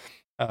foul.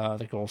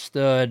 The goal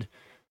stood.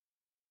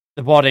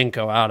 The ball didn't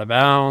go out of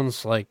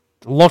bounds. Like,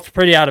 looked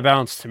pretty out of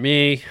bounds to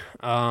me.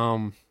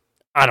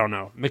 I don't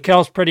know.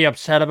 Mikel's pretty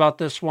upset about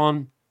this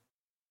one.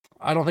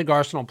 I don't think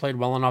Arsenal played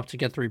well enough to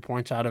get 3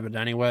 points out of it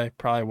anyway.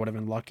 Probably would have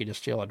been lucky to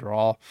steal a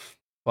draw.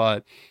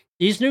 But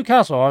these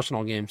Newcastle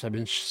Arsenal games have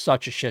been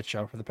such a shit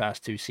show for the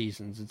past 2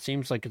 seasons. It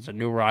seems like it's a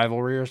new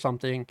rivalry or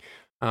something.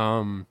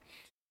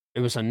 It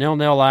was a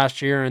 0-0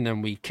 last year, and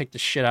then we kicked the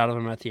shit out of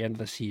them at the end of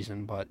the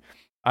season. But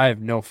I have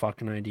no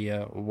fucking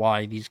idea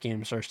why these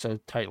games are so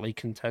tightly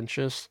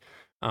contentious.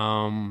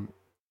 Um,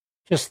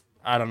 just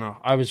I don't know.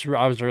 I was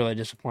really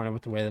disappointed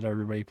with the way that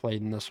everybody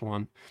played in this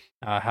one.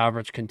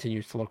 Havertz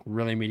continues to look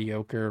really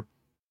mediocre.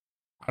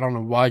 I don't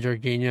know why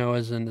Jorginho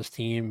is in this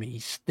team. He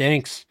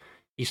stinks.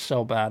 He's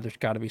so bad. There's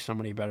got to be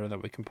somebody better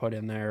that we can put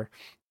in there.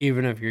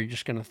 Even if you're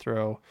just gonna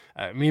throw,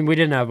 I mean, we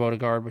didn't have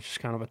Odegaard, which is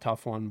kind of a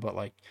tough one, but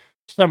like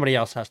somebody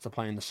else has to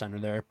play in the center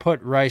there.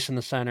 Put Rice in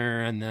the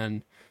center and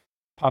then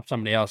pop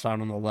somebody else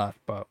out on the left.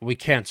 But we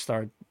can't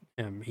start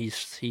him.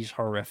 He's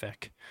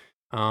horrific.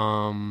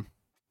 Um,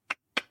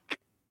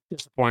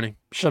 Disappointing.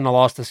 Shouldn't have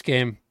lost this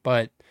game,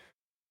 but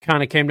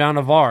kind of came down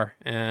to VAR.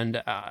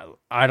 And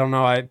I don't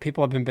know.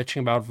 People have been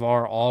bitching about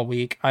VAR all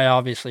week. I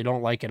obviously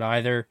don't like it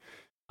either,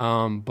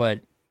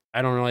 but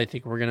I don't really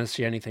think we're gonna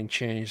see anything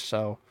change.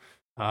 So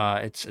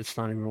it's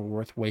not even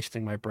worth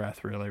wasting my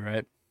breath, really,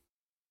 right?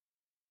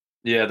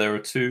 Yeah, there were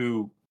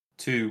two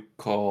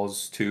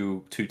calls,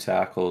 two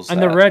tackles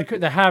And that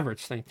the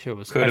Havertz thing too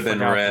was could I have been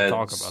forgot to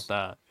talk about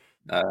reds.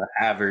 that.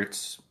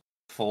 Havertz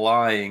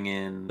flying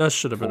in That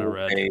should have been a full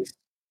red. pace.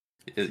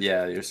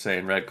 Yeah, you're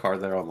saying red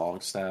card there on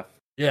Longstaff.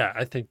 Yeah,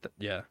 I think that.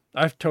 Yeah,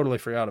 I totally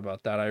forgot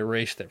about that. I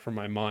erased it from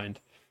my mind.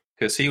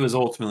 because he was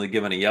ultimately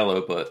given a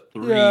yellow, but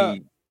Yeah.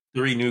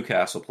 three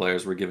Newcastle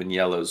players were given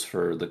yellows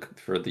for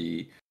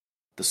the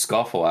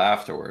scuffle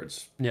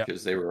afterwards Yeah.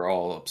 because they were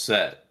all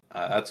upset.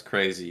 That's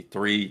crazy.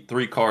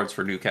 Three cards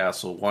for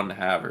Newcastle, one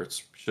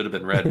Havertz should have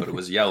been red, but it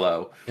was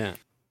yellow. Yeah.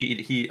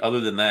 He other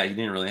than that, he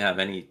didn't really have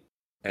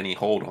any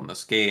hold on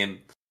this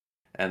game.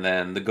 And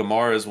then the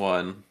Gamara's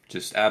one,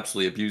 just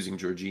absolutely abusing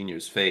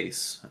Jorginho's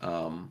face.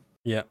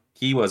 Yeah.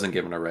 He wasn't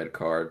given a red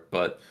card,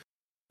 but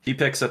he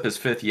picks up his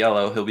fifth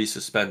yellow. He'll be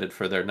suspended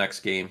for their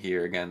next game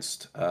here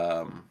against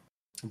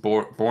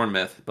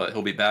Bournemouth, but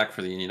he'll be back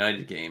for the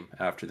United game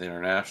after the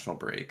international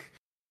break.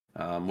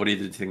 What do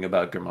you think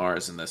about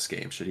Gamara's in this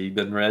game? Should he have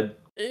been red?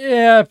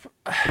 Yeah,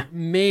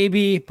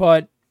 maybe,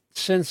 but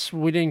since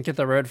we didn't get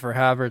the red for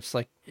Havertz,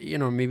 like,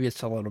 maybe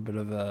it's a little bit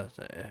of a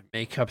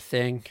makeup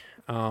thing.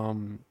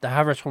 The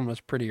Havertz one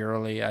was pretty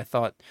early. I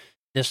thought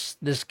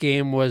this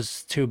game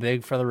was too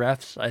big for the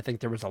refs. I think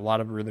there was a lot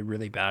of really,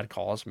 really bad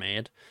calls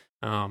made.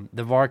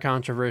 The VAR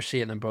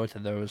controversy and then both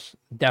of those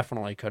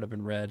definitely could have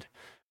been red.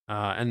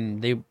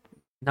 And they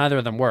neither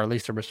of them were. At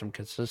least there was some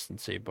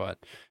consistency, but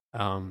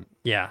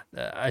yeah,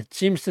 it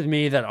seems to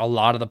me that a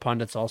lot of the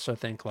pundits also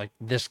think like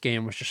this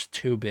game was just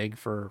too big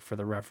for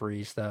the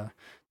referees that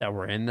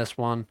were in this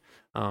one.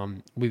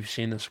 We've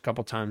seen this a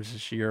couple times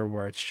this year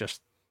where it's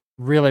just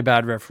really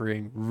bad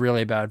refereeing,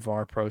 really bad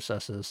VAR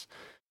processes.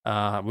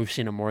 We've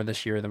seen it more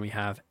this year than we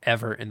have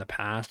ever in the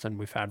past, and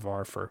we've had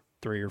VAR for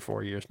 3 or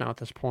 4 years now at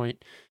this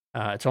point.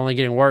 It's only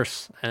getting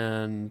worse,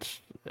 and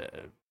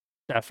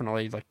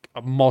definitely like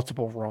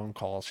multiple wrong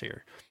calls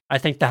here. I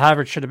think the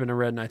Havertz should have been a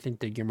red, and I think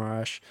the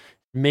Guimaraes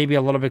maybe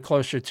a little bit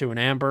closer to an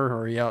amber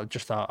or yellow,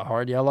 just a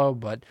hard yellow,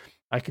 but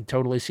I could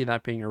totally see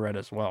that being a red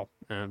as well.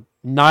 And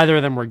neither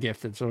of them were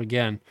gifted. So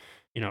again,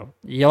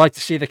 you like to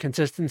see the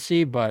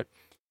consistency, but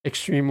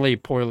extremely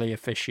poorly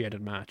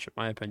officiated match, in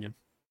my opinion.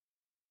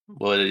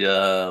 What do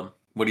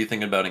you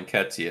think about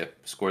Nketiah?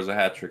 Scores a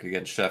hat trick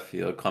against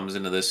Sheffield, comes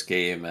into this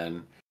game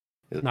and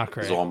Not is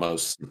great.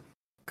 almost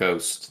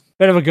ghost.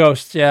 Bit of a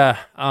ghost, yeah.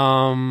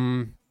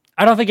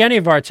 I don't think any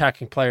of our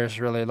attacking players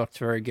really looked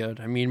very good.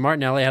 I mean,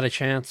 Martinelli had a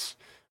chance.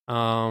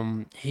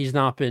 He's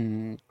not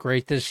been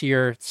great this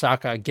year.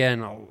 Saka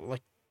again,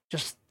 like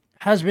just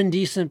has been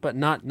decent, but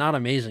not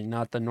amazing.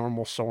 Not the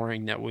normal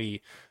soaring that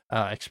we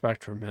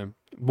expect from him.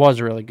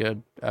 Was really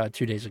good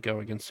 2 days ago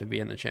against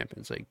Sevilla in the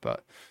Champions League,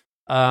 but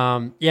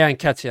yeah,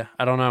 Nketiah,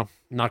 I don't know,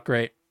 not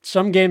great.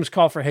 Some games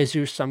call for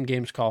Jesus, some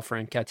games call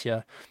for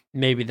Nketiah.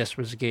 Maybe this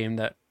was a game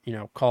that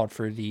called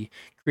for the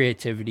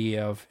creativity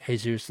of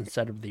Jesus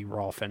instead of the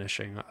raw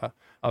finishing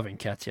of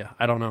Nketiah.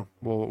 I don't know.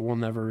 We'll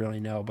never really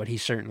know, but he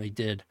certainly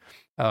did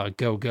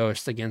go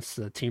ghost against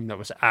the team that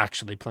was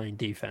actually playing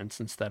defense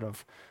instead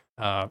of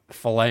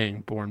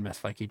filleting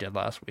Bournemouth like he did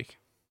last week.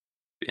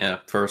 Yeah,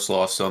 first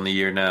loss on the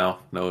year now.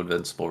 No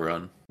invincible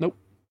run. Nope,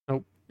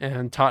 nope.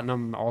 And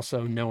Tottenham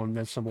also no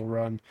invincible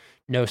run,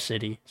 no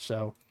City,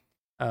 so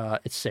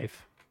it's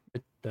safe.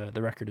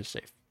 The record is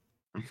safe.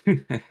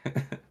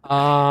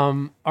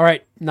 All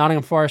right.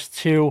 Nottingham Forest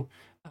 2,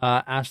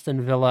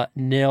 Aston Villa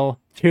 0.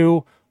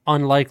 Two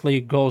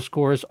unlikely goal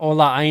scorers.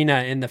 Ola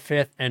Aina in the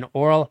 5th and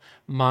Oral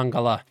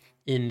Mangala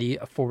in the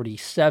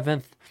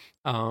 47th.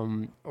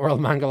 Oral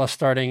Mangala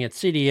starting at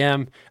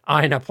CDM,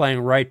 Aina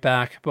playing right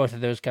back. Both of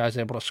those guys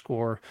able to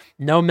score.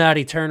 No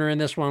Matty Turner in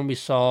this one. We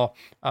saw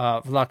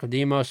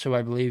Vlachodimos, who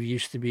I believe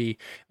used to be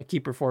a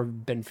keeper for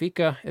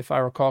Benfica, if I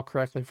recall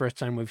correctly. First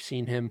time we've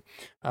seen him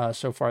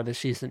so far this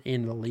season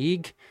in the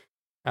league.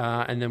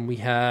 And then we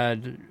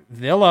had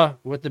Villa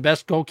with the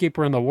best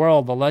goalkeeper in the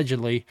world,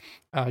 allegedly,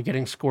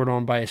 getting scored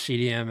on by a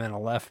CDM and a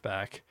left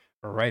back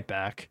or right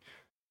back.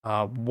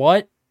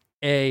 What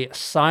a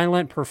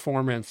silent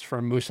performance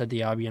from Musa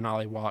Diaby and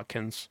Ollie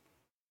Watkins.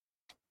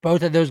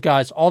 Both of those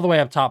guys, all the way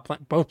up top,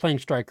 both playing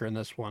striker in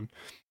this one.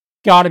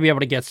 Got to be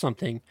able to get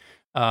something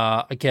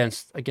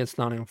against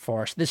Nottingham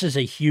Forest. This is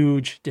a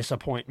huge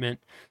disappointment.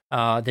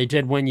 They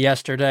did win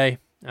yesterday.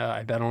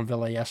 I bet on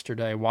Villa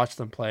yesterday. Watched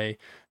them play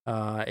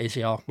AZ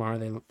Alkmaar.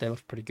 They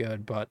looked pretty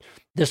good, but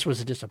this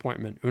was a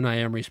disappointment. Unai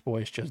Emery's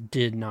boys just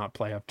did not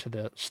play up to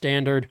the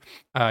standard.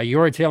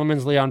 Yuri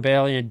Tielemans, Leon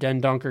Bailey, and Den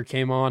Dunker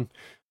came on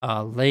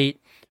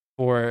late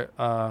for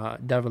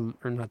Douglas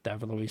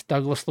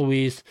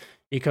Luiz,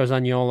 Nico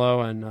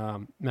Zaniolo,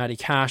 and Matty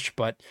Cash,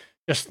 but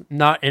just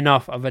not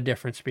enough of a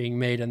difference being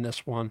made in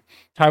this one.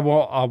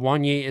 Taiwo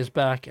Awoniyi is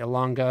back.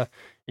 Elanga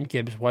and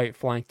Gibbs White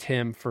flanked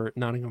him for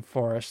Nottingham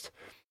Forest.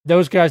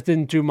 Those guys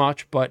didn't do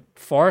much, but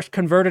Forest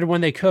converted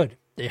when they could.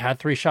 They had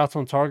 3 shots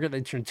on target.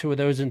 They turned 2 of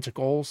those into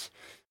goals.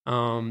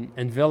 And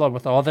Villa,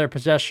 with all their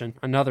possession,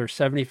 another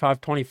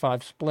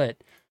 75-25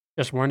 split,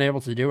 just weren't able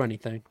to do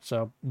anything.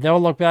 So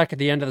they'll look back at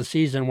the end of the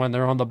season when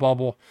they're on the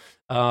bubble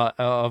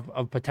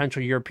of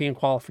potential European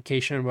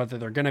qualification, whether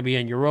they're going to be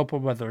in Europa,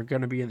 whether they're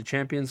going to be in the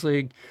Champions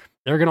League.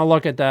 They're going to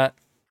look at that.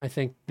 I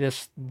think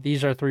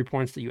these are 3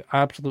 points that you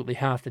absolutely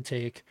have to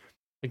take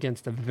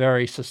against a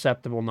very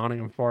susceptible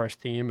Nottingham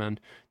Forest team, and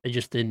they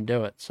just didn't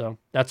do it. So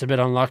that's a bit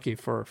unlucky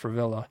for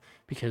Villa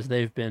because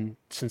they've been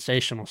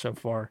sensational so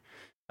far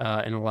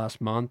in the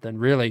last month and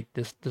really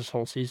this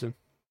whole season.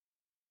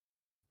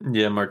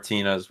 Yeah,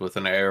 Martinez with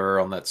an error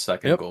on that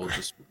second Yep. goal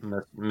just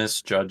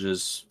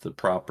misjudges the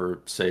proper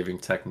saving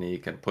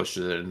technique and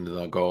pushes it into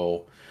the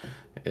goal.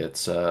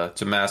 It's a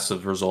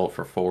massive result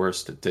for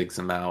Forest. It digs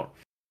them out,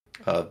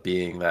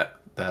 being that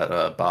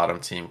bottom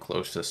team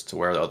closest to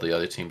where all the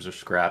other teams are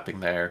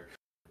scrapping there.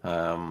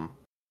 Um,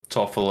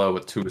 Toffolo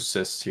with 2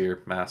 assists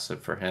here,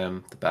 massive for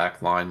him. The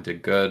back line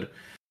did good.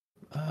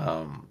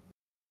 Um,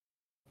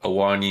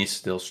 Awani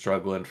still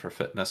struggling for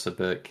fitness a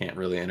bit, can't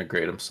really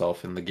integrate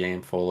himself in the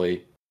game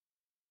fully.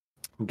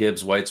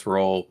 Gibbs White's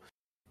role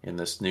in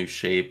this new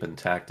shape and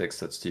tactics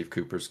that Steve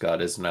Cooper's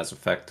got isn't as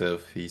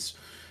effective. He's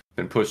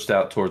been pushed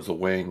out towards the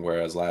wing,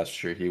 whereas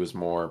last year he was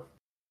more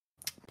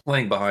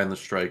playing behind the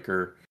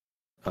striker.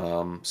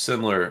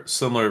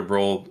 Similar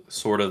role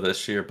sort of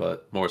this year,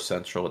 but more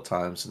central at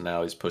times. And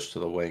now he's pushed to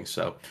the wing,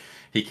 so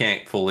he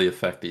can't fully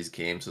affect these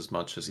games as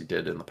much as he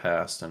did in the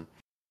past. And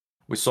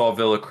we saw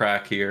Villa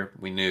crack here.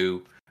 We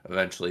knew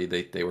eventually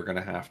they were going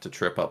to have to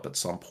trip up at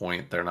some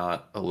point. They're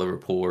not a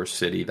Liverpool or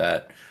City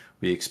that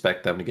we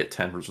expect them to get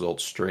 10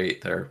 results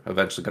straight. They're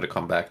eventually going to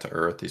come back to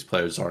earth. These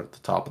players aren't at the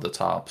top of the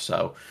top.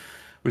 So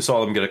we saw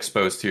them get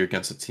exposed here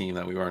against a team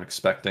that we weren't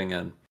expecting.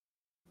 And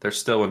they're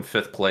still in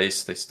fifth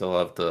place. They still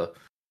have the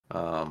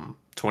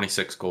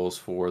 26 goals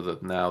for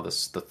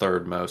the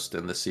third most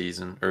in the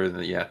season, or in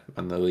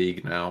the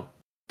league now,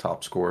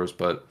 top scorers.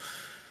 But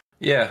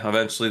yeah,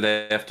 eventually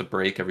they have to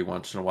break every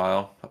once in a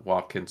while.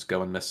 Watkins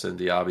going missing,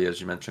 Diaby, as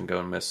you mentioned,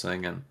 going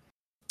missing, and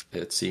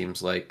it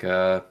seems like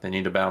they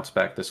need to bounce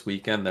back this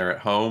weekend. They're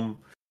at home.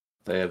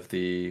 They have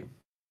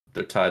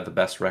they're tied the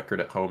best record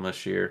at home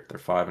this year. They're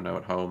 5-0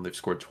 at home. They've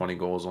scored 20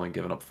 goals, only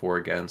given up 4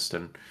 against,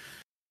 and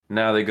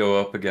now they go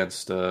up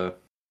against a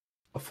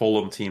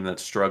Fulham team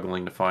that's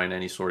struggling to find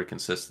any sort of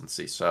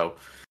consistency. So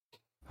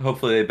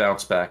hopefully they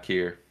bounce back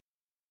here.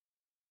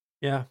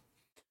 Yeah.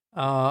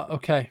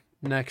 Okay.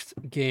 Next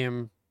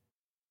game.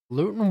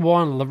 Luton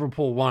won,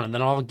 Liverpool won, and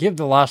then I'll give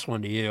the last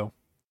one to you.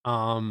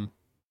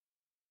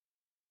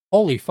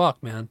 Holy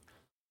fuck, man.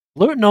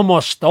 Luton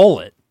almost stole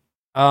it.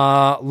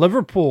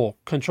 Liverpool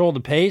controlled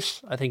the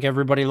pace. I think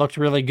everybody looked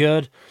really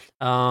good.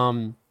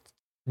 Nunez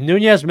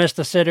missed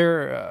a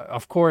sitter.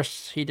 Of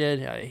course he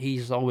did.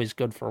 He's always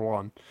good for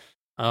one.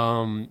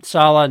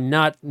 Salah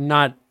not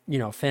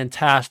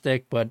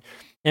fantastic, but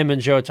him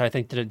and Jota I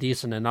think did a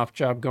decent enough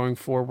job going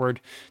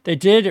forward. They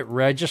did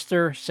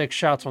register 6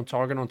 shots on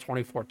target on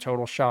 24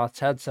 total shots,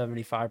 had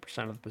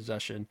 75% of the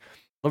possession.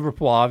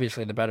 Liverpool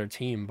obviously the better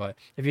team, but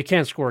if you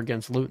can't score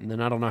against Luton,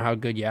 then I don't know how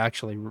good you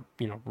actually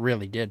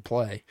really did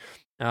play.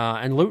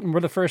 And Luton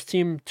were the first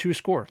team to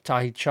score.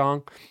 Tahi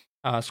Chong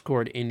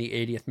scored in the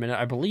 80th minute.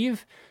 I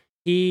believe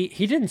he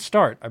didn't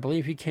start. I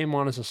believe he came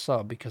on as a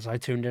sub because I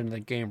tuned into the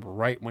game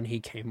right when he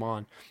came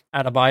on.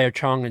 Adebayo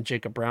Chong and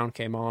Jacob Brown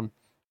came on.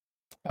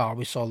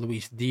 We saw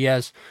Luis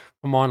Diaz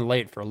come on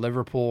late for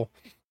Liverpool.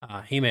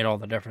 He made all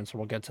the difference.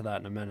 We'll get to that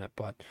in a minute.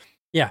 But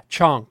yeah,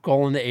 Chong,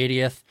 goal in the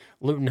 80th.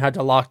 Luton had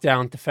to lock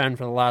down, defend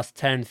for the last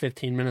 10,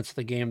 15 minutes of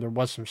the game. There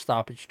was some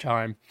stoppage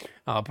time.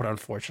 But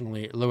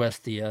unfortunately, Luis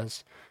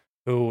Diaz,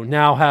 who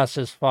now has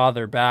his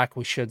father back,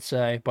 we should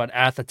say, but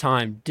at the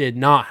time did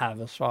not have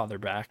his father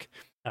back.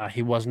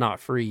 He was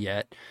not free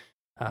yet.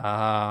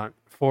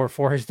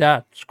 For his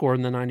dad, scored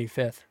in the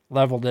 95th,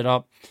 leveled it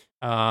up.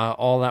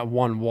 All at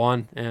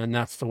 1-1, and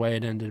that's the way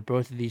it ended.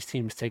 Both of these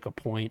teams take a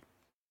point.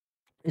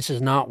 This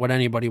is not what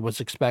anybody was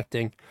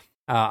expecting.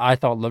 I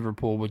thought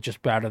Liverpool would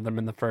just batter them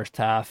in the first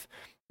half,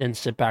 then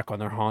sit back on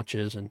their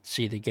haunches and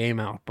see the game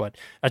out. But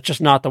that's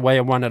just not the way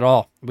it went at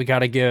all. We got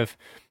to give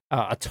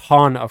a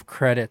ton of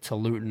credit to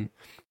Luton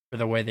for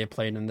the way they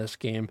played in this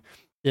game.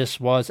 This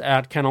was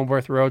at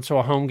Kenilworth Road, so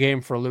a home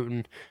game for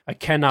Luton. I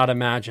cannot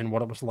imagine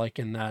what it was like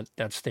in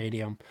that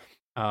stadium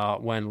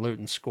when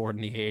Luton scored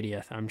in the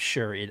 80th. I'm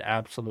sure it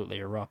absolutely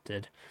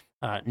erupted.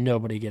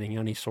 Nobody getting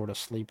any sort of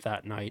sleep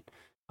that night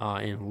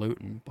in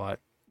Luton.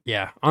 But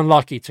yeah,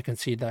 unlucky to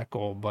concede that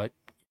goal. But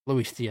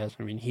Luis Diaz,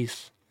 I mean,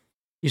 he's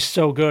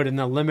so good in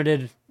the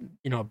limited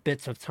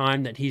bits of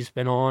time that he's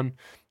been on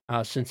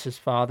since his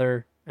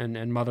father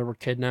and mother were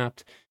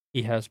kidnapped.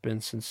 He has been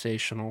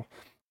sensational,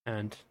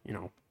 and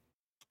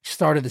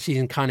started the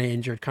season kind of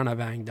injured, kind of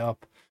banged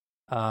up.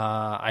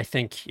 I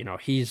think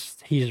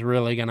he's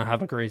really gonna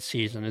have a great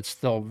season. It's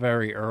still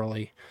very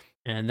early,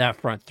 and that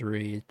front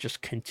three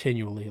just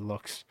continually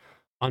looks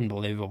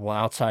unbelievable.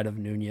 Outside of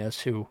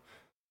Nunez, who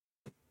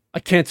I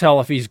can't tell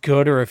if he's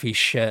good or if he's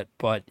shit,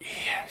 but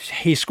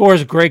he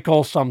scores great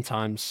goals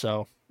sometimes.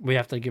 So we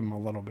have to give him a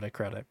little bit of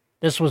credit.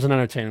 This was an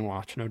entertaining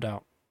watch, no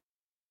doubt.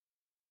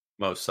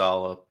 Mo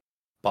Salah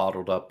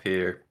bottled up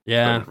here.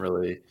 Yeah,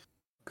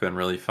 Couldn't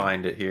really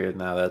find it here.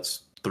 Now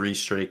that's 3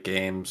 straight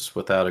games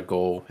without a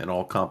goal in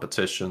all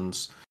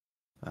competitions.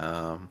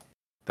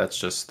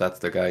 That's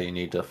the guy you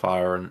need to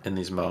fire in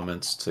these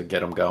moments to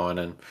get him going.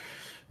 And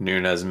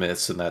Nunez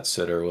miss and that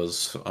sitter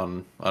was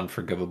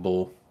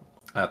unforgivable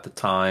at the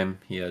time.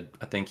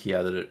 I think he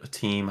had a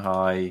team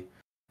high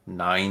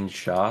 9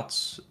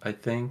 shots, I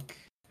think,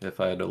 if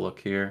I had to look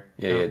here.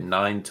 Yeah, he Yeah. had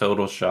 9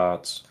 total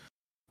shots,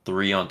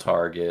 three on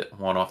target,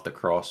 one off the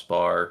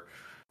crossbar,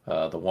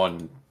 the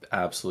one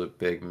absolute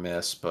big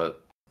miss.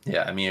 But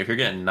yeah, I mean, if you're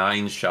getting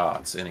 9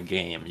 shots in a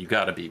game, you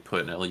got to be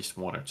putting at least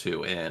one or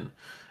two in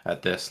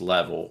at this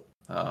level.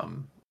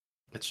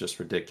 It's just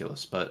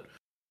ridiculous. But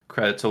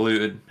credit to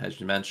Luton, as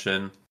you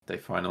mentioned. They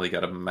finally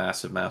got a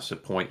massive,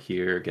 massive point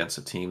here against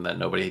a team that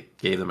nobody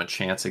gave them a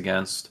chance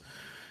against.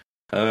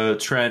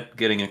 Trent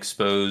getting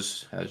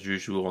exposed as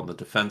usual on the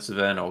defensive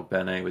end.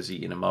 Ogbene was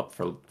eating him up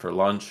for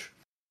lunch.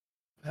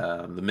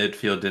 The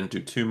midfield didn't do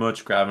too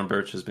much.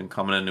 Gravenberch has been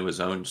coming into his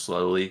own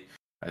slowly.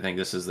 I think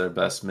this is their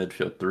best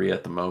midfield three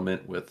at the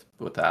moment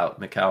without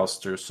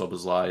McAllister,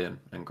 Soboslai,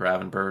 and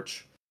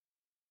Gravenberch.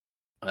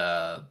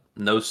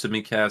 No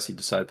Simicast. He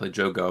decided to play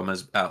Joe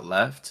Gomez out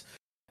left.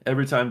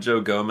 Every time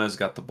Joe Gomez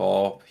got the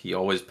ball, he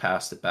always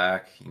passed it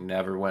back. He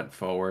never went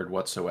forward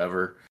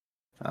whatsoever.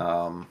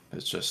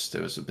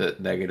 It was a bit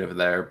negative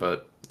there,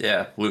 but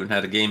yeah, Luton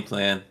had a game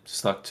plan,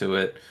 stuck to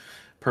it.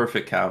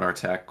 Perfect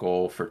counterattack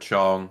goal for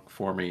Chong,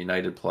 former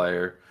United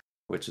player,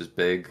 which is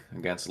big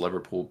against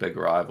Liverpool, big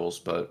rivals.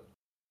 But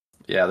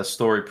yeah, the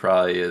story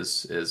probably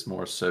is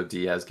more so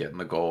Diaz getting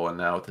the goal, and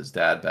now with his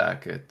dad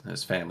back,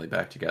 his family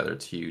back together,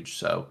 it's huge.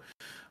 So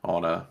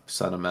on a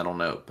sentimental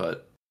note,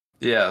 but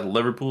yeah,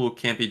 Liverpool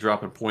can't be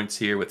dropping points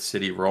here with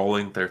City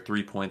rolling. They're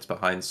 3 points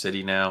behind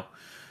City now.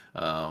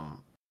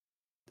 Um,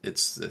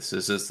 this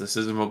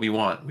isn't what we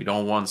want. We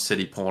don't want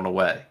City pulling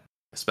away,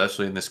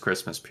 especially in this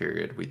Christmas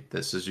period.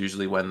 This is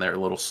usually when they're a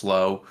little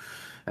slow,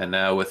 and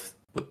now with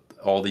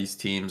all these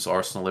teams,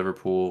 Arsenal,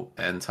 Liverpool,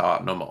 and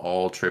Tottenham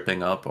all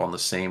tripping up on the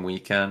same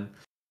weekend,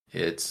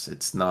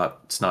 it's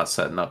not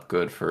setting up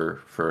good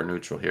for a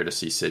neutral here to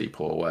see City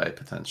pull away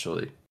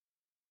potentially.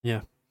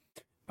 Yeah.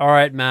 All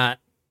right, Matt.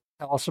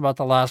 Tell us about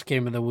the last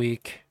game of the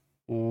week.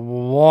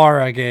 War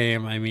a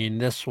game. I mean,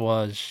 this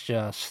was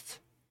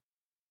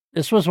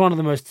one of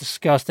the most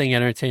disgusting,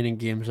 entertaining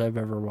games I've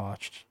ever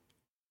watched.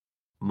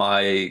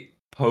 My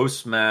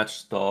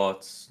post-match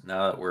thoughts,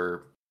 now that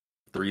we're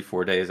 3,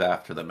 4 days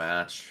after the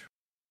match,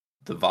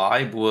 the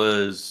vibe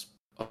was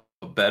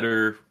a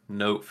better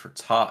note for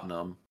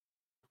Tottenham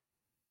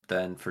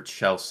than for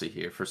Chelsea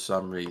here for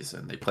some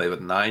reason. They played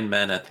with 9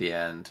 men at the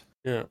end,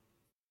 Yeah.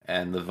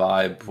 and the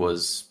vibe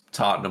was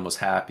Tottenham was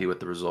happy with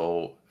the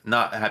result.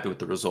 Not happy with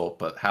the result,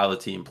 but how the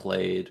team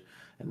played,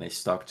 and they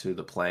stuck to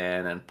the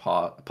plan. And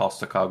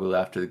Postecoglou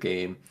after the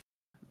game,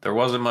 there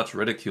wasn't much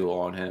ridicule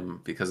on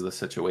him because of the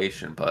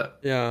situation, but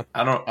Yeah.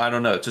 I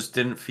don't know. It just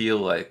didn't feel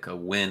like a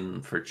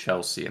win for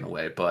Chelsea in a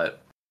way,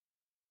 but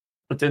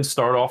it didn't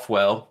start off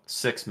well.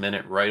 6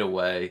 minute right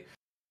away.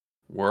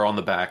 We're on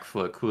the back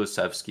foot.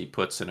 Kulusevski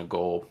puts in a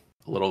goal.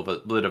 A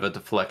bit of a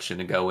deflection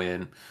to go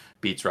in,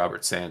 beats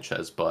Robert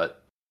Sanchez,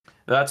 but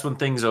that's when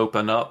things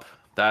open up.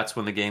 That's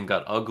when the game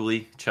got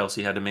ugly.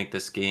 Chelsea had to make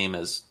this game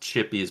as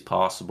chippy as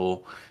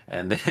possible,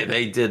 and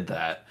they did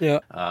that. Yeah.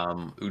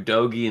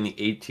 Udogi in the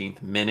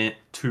 18th minute,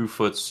 2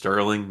 foot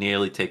Sterling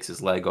nearly takes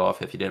his leg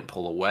off if he didn't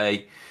pull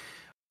away.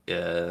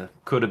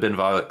 Could have been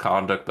violent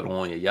conduct, but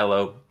only a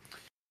yellow.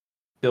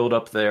 Build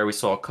up there. We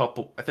saw a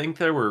couple. I think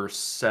there were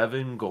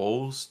 7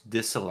 goals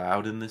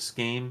disallowed in this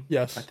game. I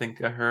Yes.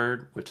 think I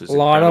heard, which A is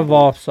lot of incredible.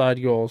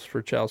 offside goals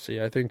for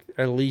Chelsea. I think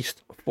at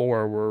least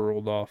four were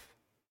ruled off.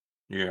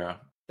 Yeah.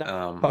 That's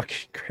Um,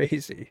 fucking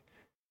crazy.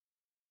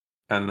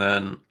 and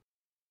then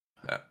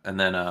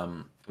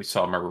we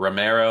saw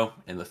Romero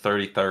in the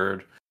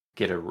 33rd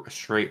get a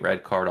straight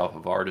red card off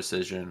of our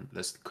decision.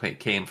 This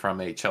came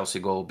from a Chelsea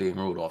goal being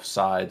ruled off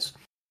sides.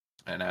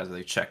 And as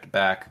they checked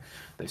back,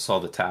 they saw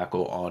the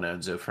tackle on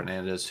Enzo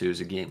Fernandez,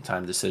 who's a game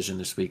time decision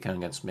this weekend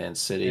against Man They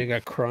City.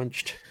 got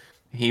crunched.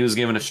 He was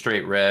given a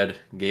straight red,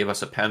 gave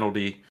us a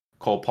penalty.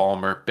 Cole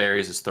Palmer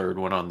buries his third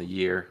one on the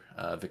year.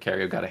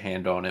 Vicario got a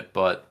hand on it,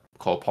 but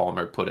Cole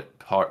Palmer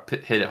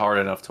hit it hard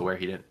enough to where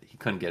he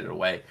couldn't get it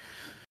away.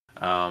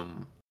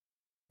 Um,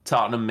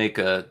 Tottenham make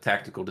a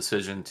tactical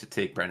decision to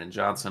take Brendan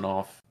Johnson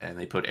off, and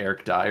they put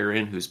Eric Dyer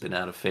in, who's been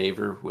out of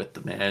favor with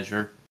the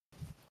manager.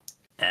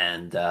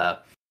 And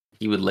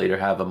he would later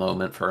have a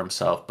moment for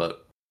himself,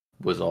 but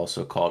was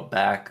also called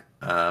back.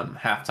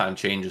 Halftime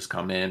changes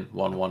come in,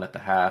 1-1 at the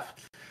half.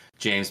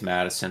 James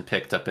Madison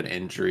picked up an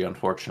injury,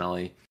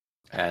 unfortunately,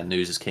 and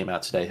news just came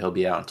out today. He'll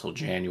be out until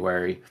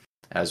January,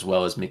 as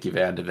well as Mickey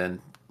Van de Ven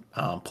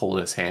pulled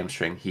his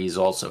hamstring. He's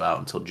also out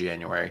until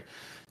January.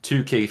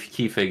 Two key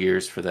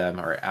figures for them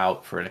are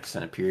out for an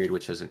extended period,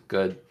 which isn't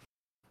good.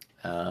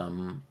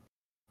 And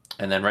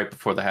then right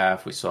before the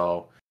half, we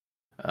saw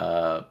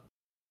uh,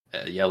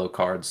 yellow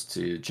cards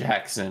to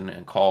Jackson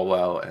and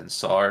Caldwell and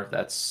Sarr.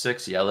 That's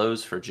 6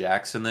 yellows for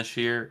Jackson this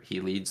year. He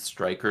leads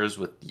strikers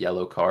with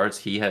yellow cards.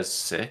 He has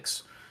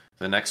 6.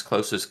 The next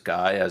closest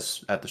guy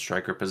at the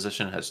striker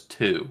position has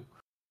 2.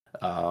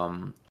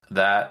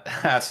 That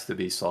has to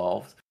be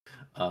solved.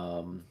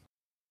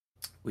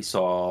 We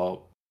saw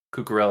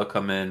Cucurella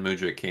come in,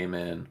 Mudryk came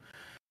in.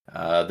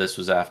 This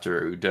was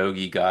after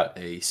Udogie got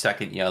a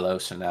second yellow,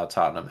 so now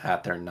Tottenham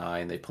had their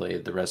nine. They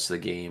played the rest of the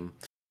game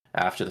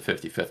after the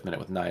 55th minute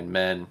with nine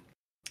men.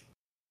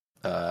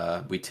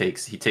 He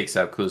takes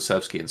out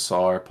Kulusevski and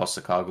Sar.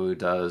 Postecoglou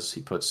does.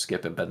 He puts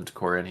Skip and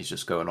Bentancur in. He's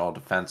just going all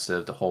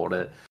defensive to hold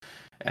it.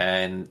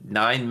 And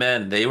nine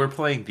men, they were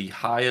playing the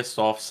highest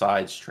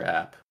offsides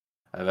trap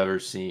I've ever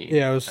seen.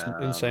 Yeah, it was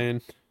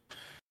insane.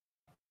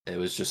 It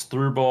was just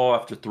through ball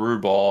after through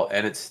ball,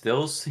 and it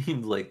still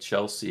seemed like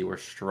Chelsea were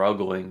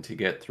struggling to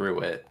get through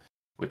it,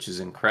 which is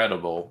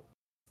incredible.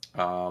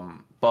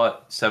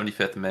 But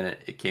 75th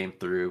minute, it came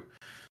through.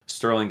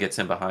 Sterling gets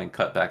in behind,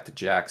 cut back to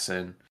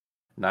Jackson.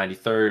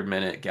 93rd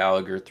minute,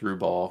 Gallagher through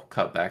ball,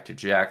 cut back to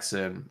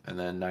Jackson. And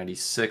then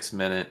 96th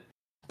minute,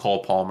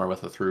 Cole Palmer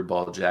with a through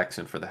ball,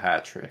 Jackson for the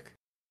hat trick.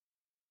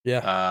 Yeah,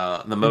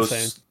 Uh, the insane.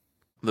 most,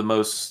 the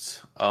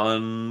most, I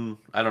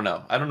don't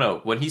know. I don't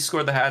know. When he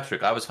scored the hat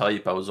trick, I was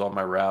hype. I was on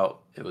my route.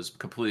 It was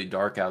completely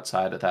dark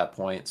outside at that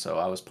point, so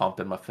I was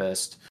pumping my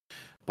fist.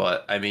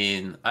 But I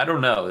mean, I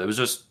don't know. It was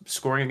just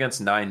scoring against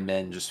nine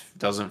men just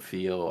doesn't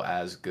feel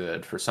as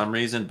good for some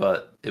reason,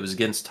 but it was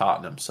against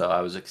Tottenham, so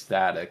I was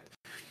ecstatic.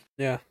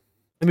 Yeah,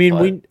 I mean,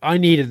 But I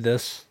needed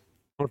this.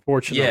 yeah,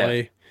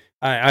 Unfortunately,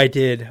 I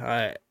did.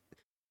 I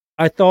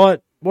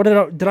thought,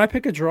 did I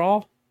pick a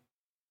draw?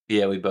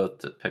 yeah, we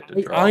both picked a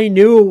I draw.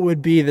 knew it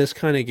would be this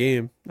kind of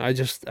game. I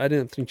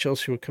didn't think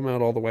Chelsea would come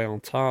out all the way on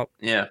top.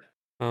 Yeah,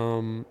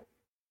 Um,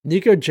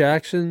 Nico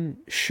Jackson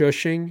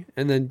shushing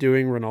and then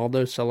doing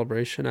Ronaldo's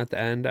celebration at the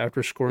end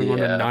after scoring on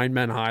a yeah, 9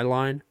 men high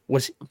line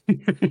was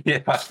yeah,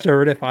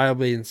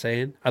 certifiably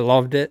insane. I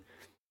loved it.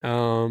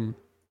 Um,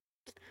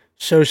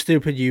 so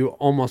stupid you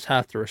almost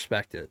have to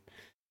respect it.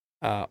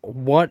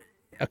 What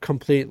a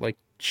complete like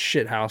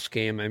shit house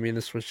game. I mean,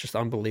 this was just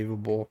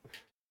unbelievable,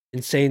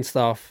 insane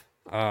stuff.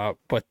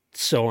 But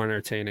so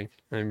entertaining.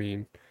 I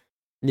mean,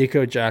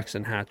 Nico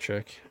Jackson hat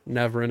trick.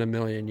 Never in a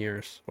million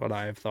years would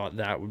I have thought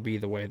that would be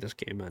the way this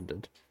game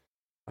ended.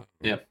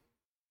 yeah.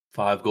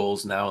 5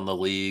 goals now in the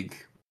league.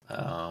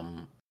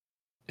 Um,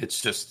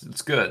 it's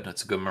good.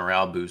 It's a good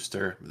morale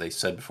booster. They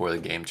said before the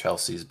game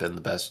Chelsea's been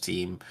the best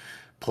team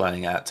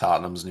playing at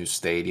Tottenham's new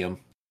stadium,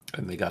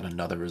 and they got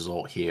another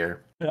result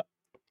here. Yeah.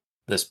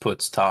 This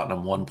puts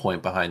Tottenham 1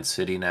 point behind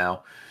City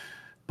now.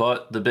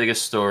 But the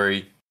biggest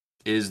story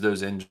is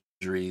those injuries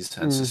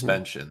and Mm-hmm.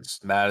 suspensions.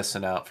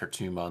 Madison out for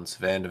 2 months,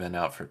 Van de Ven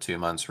out for 2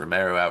 months,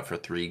 Romero out for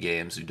 3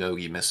 games,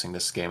 Udogie missing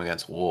this game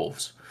against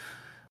Wolves.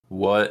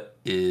 What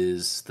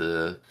is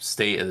the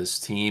state of this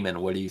team,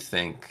 and what do you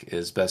think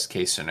is best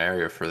case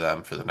scenario for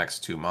them for the next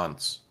 2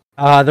 months?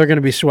 They're going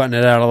to be sweating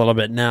it out a little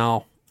bit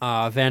now.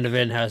 Van de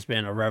Ven has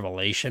been a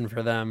revelation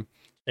for them.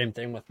 Same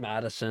thing with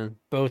Madison.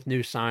 Both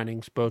new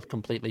signings, both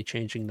completely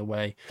changing the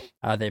way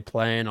they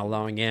play and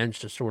allowing Ange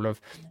to sort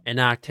of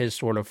enact his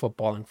sort of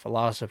footballing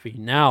philosophy.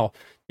 Now,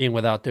 being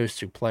without those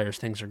two players,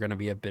 things are going to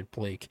be a bit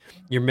bleak.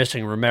 You're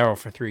missing Romero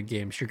for 3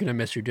 games. You're going to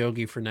miss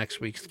Udogie for next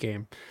week's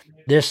game.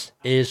 This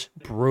is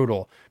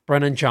brutal.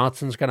 Brennan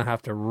Johnson's going to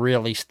have to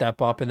really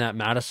step up in that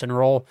Madison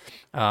role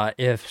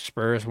if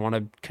Spurs want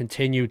to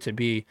continue to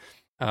be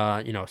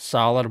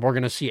solid. We're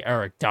going to see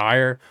Eric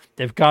Dyer.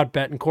 They've got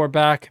Betancourt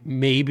back.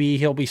 Maybe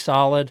he'll be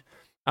solid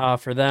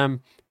for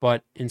them.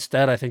 But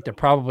instead, I think they're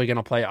probably going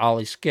to play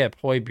Ollie Skip,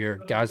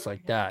 Hoiberg, guys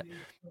like that.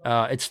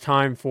 It's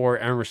time for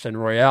Emerson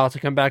Royale to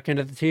come back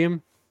into the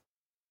team.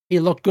 He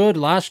looked good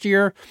last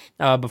year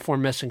before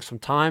missing some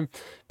time.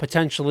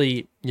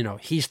 Potentially,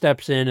 he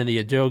steps in, and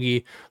the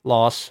Adogi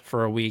loss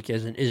for a week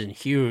isn't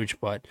huge,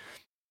 but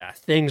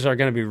things are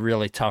going to be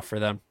really tough for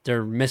them.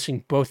 They're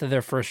missing both of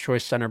their first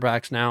choice center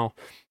backs now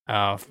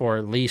for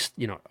at least,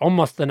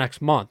 almost the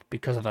next month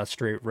because of that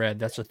straight red.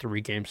 That's a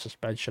 3 game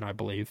suspension, I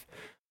believe.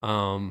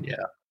 Um, Yeah.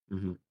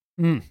 Hmm.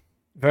 mm,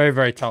 very,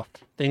 very tough.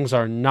 Things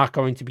are not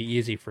going to be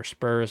easy for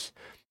Spurs.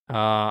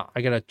 I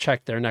got to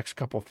check their next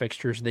couple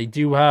fixtures. They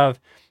do have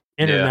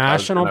Yeah, I was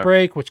international gonna.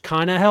 break, which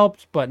kind of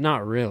helps, but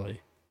not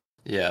really.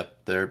 Yeah,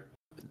 they're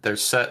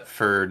set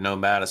for no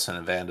Madison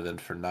and Van de Ven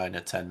for 9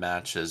 to 10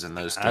 matches in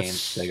those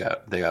games. They That's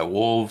got they got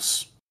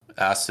Wolves,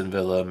 Aston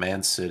Villa,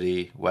 Man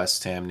City,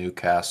 West Ham,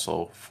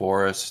 Newcastle,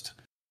 Forest,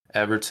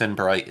 Everton,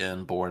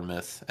 Brighton,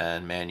 Bournemouth,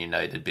 and Man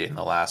United being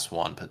the last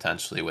one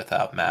potentially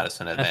without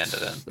Madison and Van de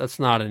Ven. that's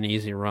not an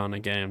easy run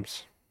of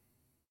games.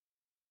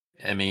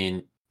 I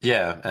mean,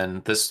 yeah,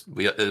 and this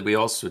we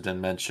also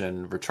didn't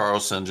mention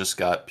Richarlison just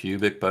got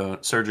pubic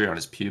bone surgery on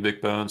his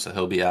pubic bone, so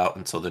he'll be out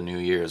until the new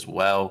year as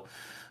well.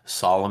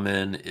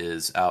 Solomon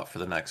is out for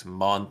the next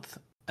month,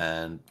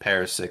 and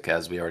Perisic,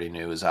 as we already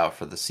knew, is out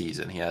for the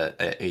season. He had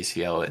an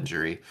ACL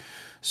injury.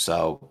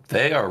 So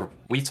they are.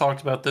 We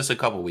talked about this a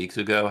couple weeks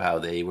ago, how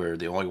they were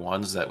the only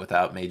ones that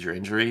without major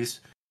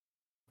injuries.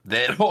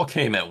 They all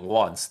came at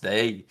once.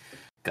 They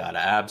got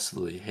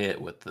absolutely hit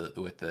with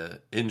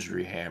the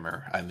injury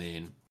hammer. I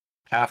mean,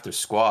 half their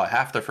squad,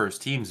 half their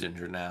first team's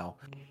injured now.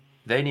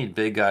 They need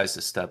big guys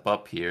to step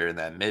up here in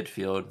that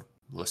midfield.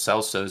 Lo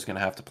Celso is going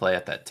to have to play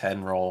at that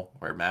 10 role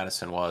where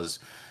Madison was.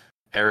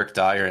 Eric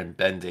Dyer and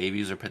Ben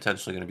Davies are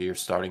potentially going to be your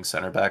starting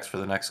center backs for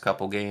the next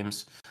couple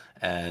games.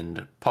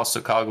 and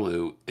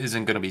Postecoglou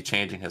isn't going to be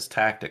changing his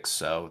tactics.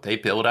 So they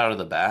build out of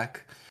the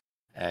back,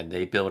 and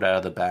they build out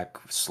of the back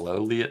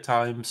slowly at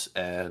times,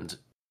 and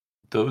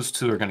those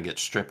two are going to get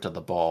stripped of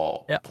the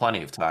ball Yeah.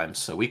 plenty of times.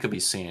 So we could be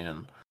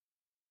seeing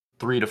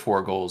 3 to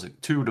 4 goals,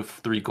 2 to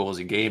 3 goals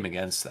a game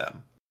against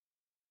them.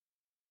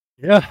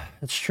 Yeah,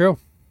 that's true.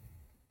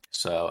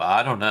 So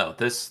I don't know.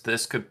 This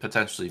could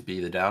potentially be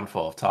the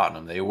downfall of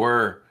Tottenham. They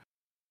were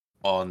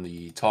on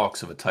the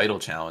talks of a title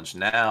challenge.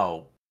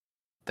 Now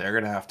they're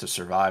gonna have to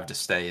survive to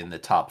stay in the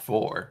top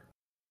four.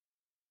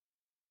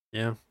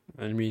 Yeah,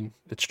 I mean,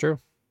 it's true.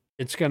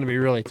 It's going to be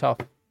really tough.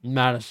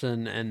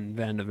 Madison and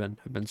Van de Ven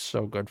have been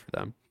so good for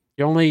them.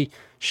 The only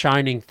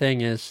shining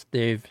thing is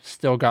they've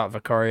still got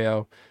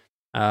Vicario,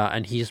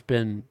 and he's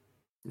been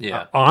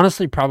Yeah,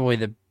 honestly probably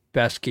the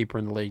best keeper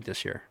in the league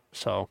this year.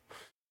 So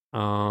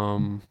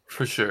um,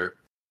 for sure.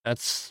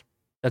 that's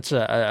that's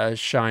a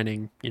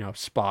shining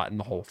spot in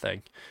the whole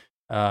thing.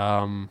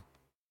 Um,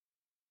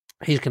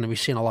 he's going to be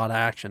seeing a lot of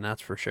action,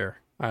 that's for sure.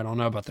 I don't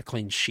know about the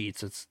clean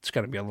sheets. It's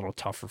going to be a little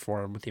tougher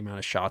for him with the amount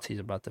of shots he's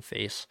about to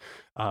face,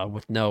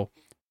 with no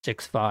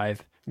 6'5",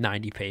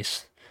 90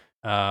 pace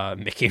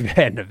Mickey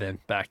Van de Ven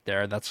back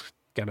there. That's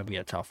going to be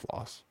a tough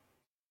loss.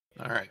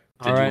 All right.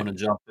 All Did you right. want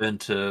to jump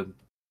into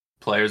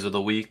players of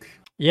the week?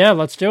 Yeah,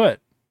 let's do it.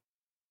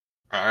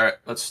 All right,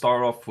 let's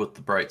start off with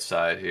the bright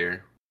side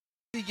here.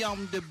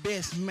 I'm the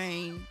best,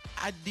 man.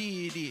 I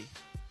did it.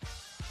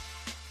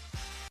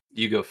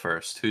 You go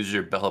first. Who's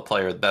your best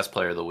player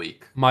of the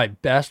week? My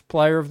best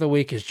player of the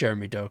week is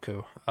Jeremy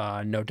Doku.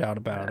 No doubt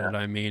about Yeah. it.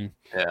 I mean,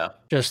 Yeah.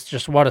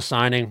 just what a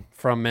signing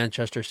from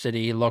Manchester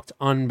City. He looked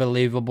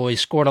unbelievable. He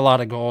scored a lot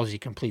of goals. He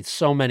completes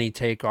so many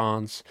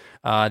take-ons.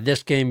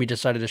 This game, he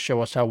decided to show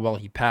us how well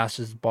he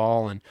passes the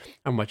ball and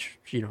how much,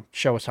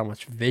 show us how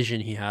much vision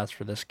he has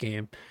for this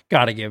game.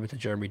 Got to give it to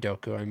Jeremy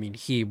Doku. I mean,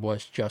 he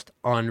was just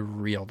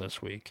unreal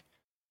this week.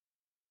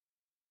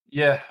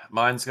 Yeah,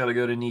 mine's got to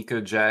go to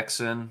Nico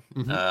Jackson.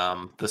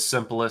 Mm-hmm. The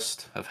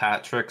simplest of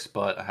hat tricks,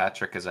 but a hat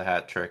trick is a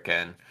hat trick,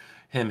 and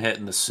him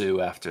hitting the Sioux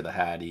after the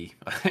Hattie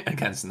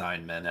against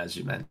 9 men, as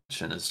you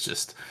mentioned, is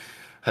just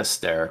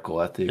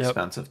hysterical at the Yep.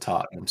 expense of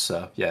Tottenham.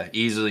 So yeah,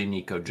 easily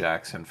Nico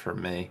Jackson for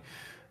me.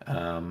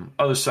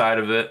 Other side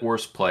of it,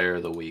 worst player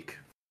of the week.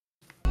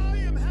 I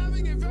am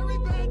having a very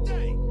bad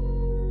day.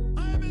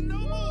 I am in no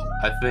mood.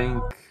 I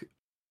think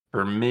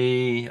for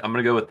me, I'm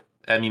gonna go with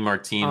Emi Oh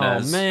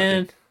Martinez.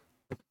 man.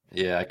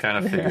 Yeah, I kind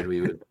of figured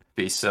we would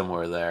be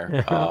somewhere there.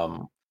 Yeah.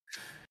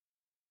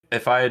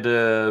 If I had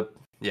to,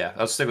 yeah,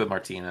 I'll stick with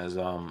Martinez.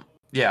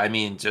 Yeah, I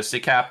mean, just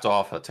it capped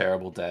off a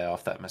terrible day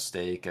off that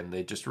mistake, and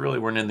they just really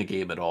weren't in the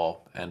game at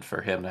all. And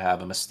for him to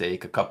have a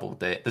mistake a couple of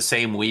days, the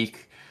same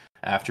week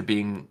after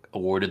being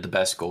awarded the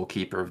best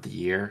goalkeeper of the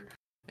year,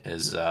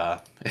 is Yeah,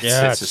 it's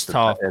it's just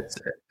tough.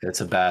 it's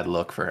a bad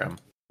look for him.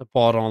 The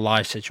ball don't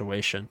lie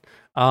situation.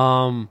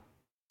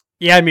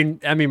 Yeah, I mean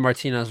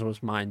Martinez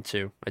was mine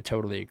too. I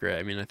totally agree.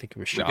 I mean, I think it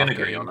was We can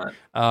agree on shocking.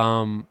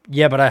 that.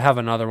 Yeah, but I have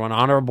another one.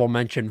 Honorable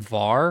mention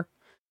VAR,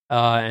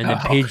 and the Oh,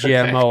 okay.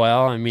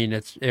 PGMOL. I mean,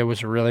 it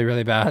was really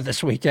really bad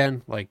this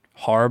weekend. Like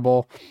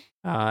horrible.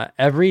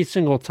 Every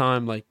single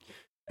time, like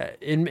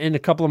in a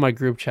couple of my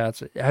group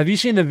chats. Have you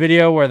seen the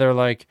video where they're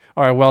like,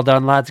 "All right, well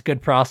done, lads.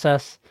 Good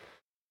process."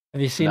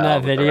 Have you seen No,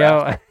 that with the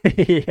ref.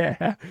 video?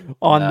 Yeah,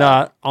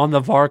 No, on the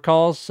VAR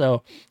calls.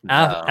 So no.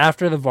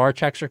 after the VAR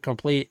checks are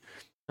complete,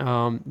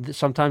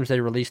 sometimes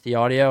they release the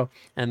audio,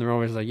 and they're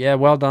always like, "Yeah,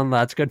 well done,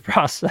 lads, good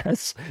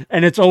process,"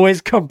 and it's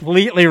always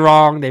completely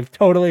wrong. They've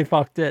totally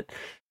fucked it.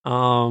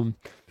 Um,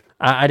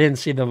 I didn't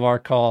see the VAR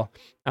call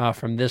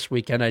from this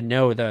weekend. I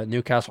know the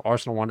Newcastle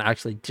Arsenal one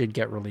actually did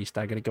get released.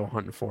 I got to go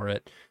hunting for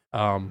it.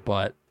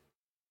 But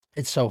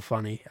it's so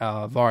funny.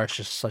 VAR is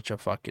just such a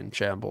fucking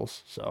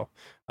shambles. So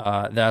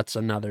that's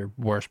another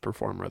worst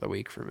performer of the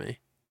week for me.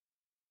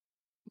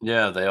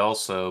 Yeah, they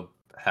also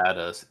had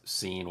a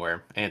scene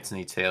where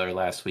Anthony Taylor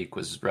last week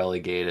was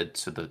relegated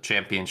to the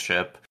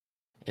championship.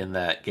 In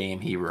that game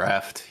he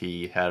refed,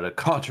 he had a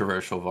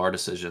controversial VAR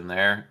decision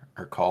there,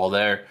 or call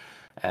there,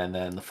 and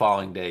then the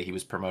following day he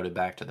was promoted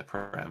back to the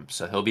Prem.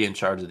 So he'll be in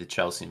charge of the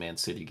Chelsea Man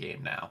City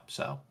game now.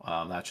 So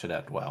that should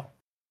end well.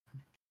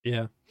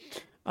 Yeah.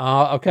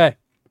 Okay.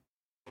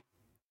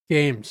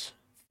 Games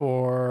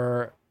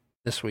for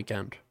this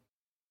weekend.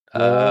 Uh,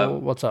 Well,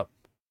 what's up?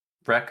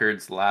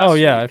 Records Oh last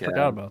yeah, I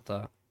forgot weekend. about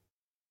that.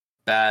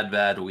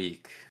 Bad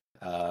week.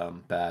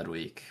 Bad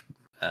week.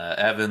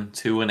 Evan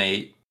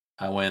 2-8.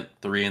 I went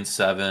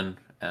 3-7.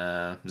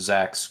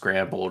 Zach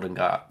scrambled and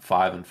got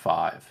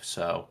 5-5.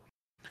 So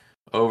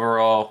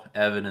overall,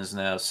 Evan is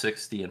now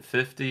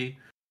 60-50.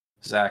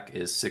 Zach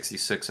is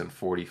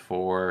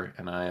 66-44,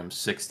 and I am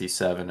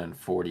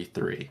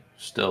 67-43.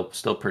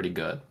 Still pretty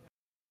good.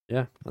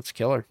 Yeah, that's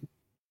killer.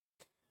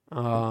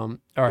 All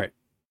right.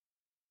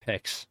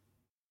 Picks.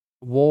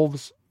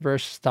 Wolves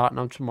versus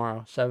Tottenham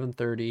tomorrow,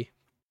 7:30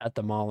 at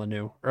the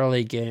Molineux.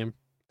 Early game,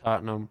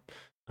 Tottenham.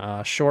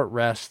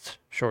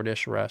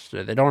 Shortish rest.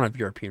 They don't have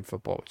European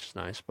football, which is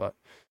nice, but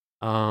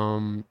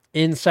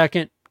in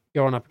second,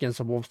 going up against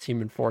the Wolves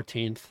team in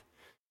 14th.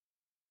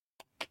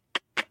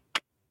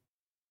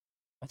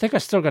 I think I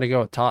still got to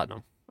go with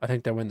Tottenham. I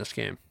think they win this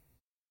game.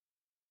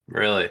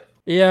 Really?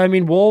 Yeah, I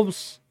mean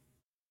Wolves.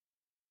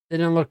 They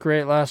didn't look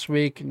great last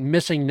week.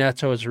 Missing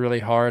Neto is really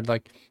hard.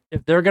 Like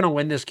if they're gonna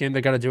win this game,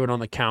 they got to do it on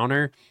the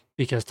counter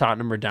because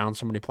Tottenham are down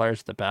so many players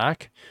at the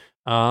back.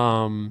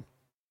 Um,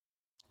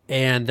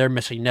 and they're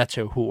missing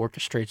Neto, who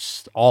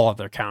orchestrates all of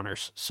their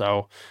counters.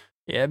 So,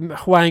 yeah,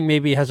 Huang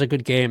maybe has a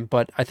good game,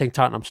 but I think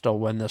Tottenham still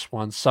win this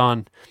one.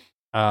 Son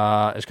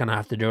is going to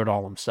have to do it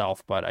all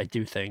himself, but I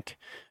do think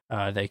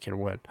they can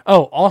win.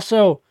 Oh,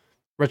 also,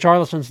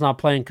 Richarlison's not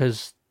playing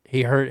because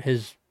he hurt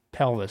his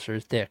pelvis or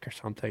his dick or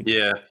something.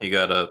 Yeah, he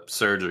got a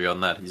surgery on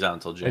that. He's out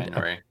until A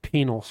January.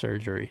 penal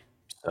surgery.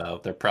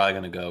 So they're probably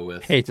going to go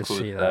with Hate to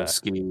see that.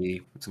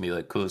 Kulusevski. It's going to be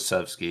like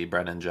Kulusevski,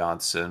 Brennan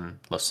Johnson,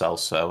 Lo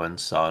Celso, and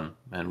Son.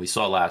 And we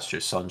saw last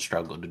year Son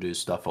struggled to do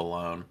stuff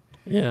alone.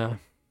 Yeah.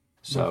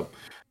 So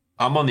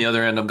I'm on the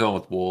other end. I'm going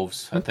with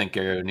Wolves. I think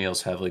Gary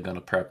O'Neill's heavily going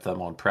to prep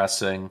them on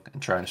pressing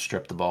and trying to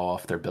strip the ball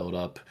off their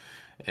build-up.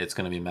 It's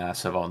going to be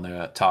massive on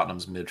the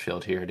Tottenham's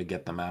midfield here to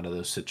get them out of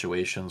those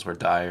situations where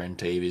Dyer and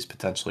Davies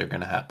potentially are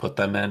going to put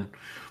them in.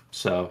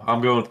 So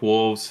I'm going with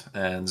Wolves,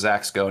 and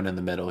Zach's going in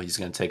the middle. He's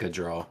going to take a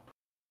draw.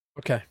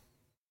 Okay.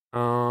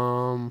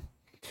 All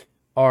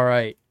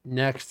right.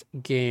 Next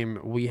game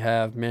we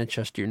have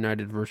Manchester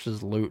United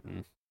versus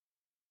Luton.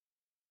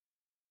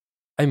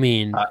 I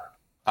mean,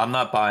 I'm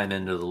not buying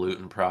into the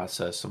Luton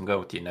process. I'm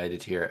going with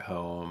United here at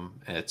home.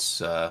 It's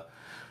a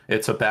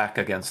back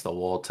against the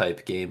wall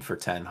type game for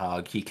Ten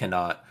Hag. He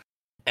cannot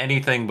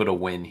anything but a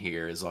win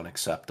here is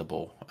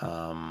unacceptable.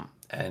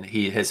 And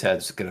his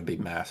head's going to be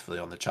massively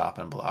on the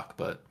chopping block.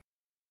 But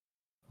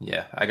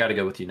yeah, I got to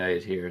go with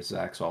United here.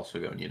 Zach's also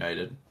going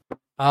United.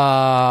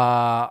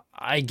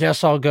 I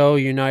guess I'll go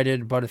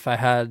United, but if I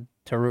had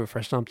to root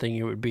for something,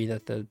 it would be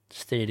that the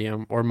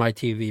stadium or my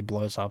TV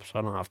blows up, so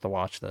I don't have to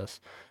watch this.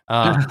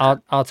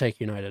 I'll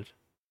take United.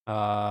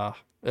 I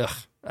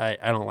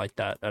don't like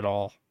that at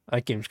all.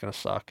 That game's gonna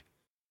suck.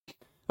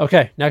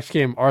 Okay, next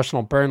game,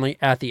 Arsenal Burnley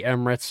at the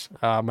Emirates.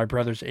 My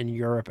brother's in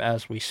Europe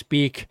as we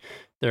speak.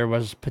 There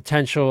was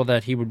potential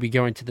that he would be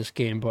going to this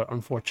game, but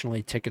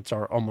unfortunately, tickets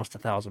are almost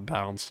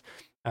 £1,000.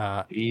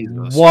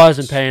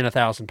 Wasn't paying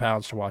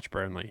 £1,000 to watch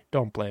Burnley.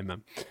 Don't blame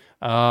him.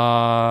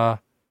 I'll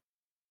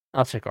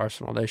take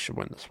Arsenal. They should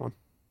win this one.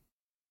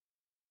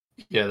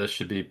 Yeah, this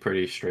should be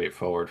pretty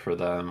straightforward for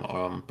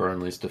them.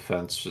 Burnley's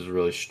defense is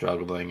really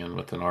struggling, and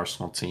with an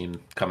Arsenal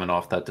team coming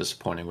off that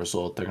disappointing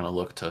result, they're going to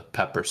look to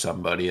pepper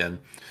somebody, and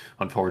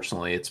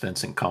unfortunately, it's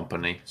Vincent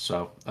Kompany.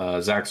 So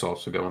Zach's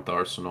also going with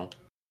Arsenal.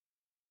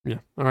 Yeah,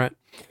 all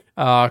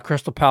right.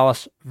 Crystal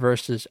Palace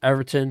versus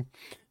Everton.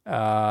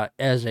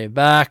 As a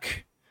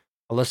back,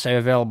 Alisse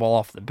available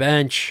off the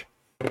bench.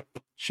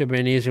 Should be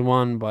an easy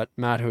one, but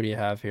Matt, who do you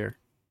have here?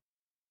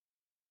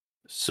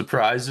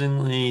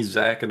 Surprisingly,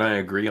 Zach and I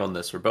agree on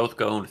this. We're both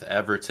going with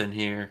Everton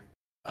here.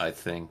 I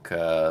think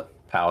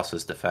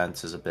Palace's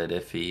defense is a bit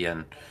iffy,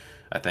 and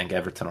I think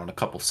Everton on a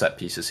couple set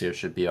pieces here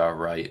should be all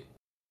right.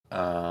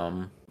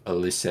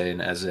 Olise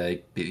and Eze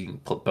being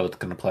both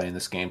going to play in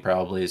this game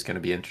probably is going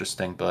to be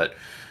interesting, but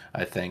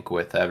I think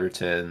with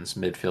Everton's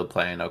midfield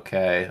playing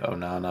okay,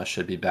 Onana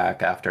should be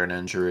back after an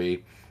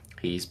injury.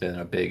 He's been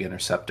a big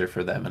interceptor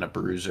for them and a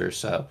bruiser,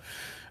 so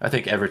I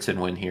think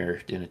Everton win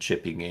here in a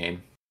chippy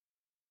game.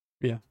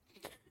 Yeah.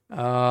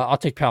 I'll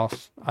take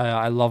Palace.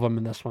 I love them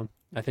in this one.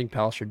 I think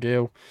Palace are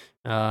due.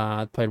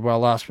 Played well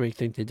last week.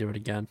 Think they do it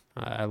again.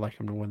 I like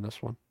them to win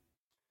this one.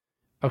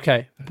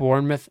 Okay,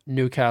 Bournemouth,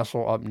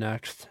 Newcastle up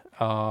next.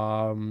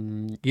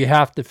 You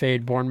have to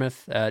fade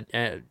Bournemouth at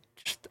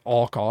just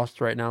all costs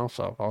right now,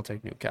 so I'll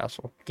take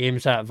Newcastle.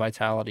 Games at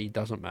Vitality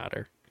doesn't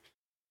matter.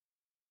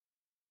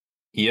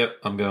 Yep,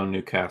 I'm going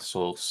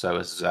Newcastle. So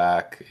is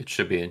Zach. It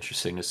should be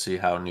interesting to see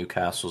how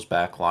Newcastle's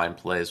back line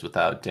plays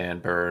without Dan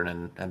Burn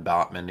and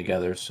Botman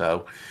together.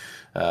 So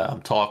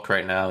talk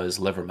right now is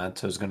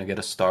Livermento's going to get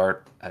a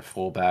start at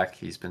fullback.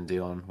 He's been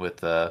dealing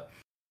with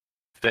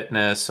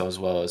fitness as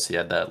well as he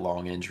had that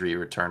long injury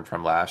return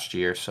from last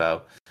year.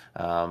 So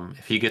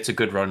if he gets a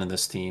good run in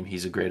this team,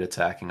 he's a great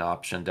attacking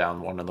option down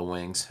one of the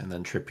wings. And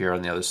then Trippier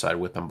on the other side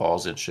whipping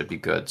balls in should be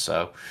good.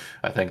 So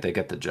I think they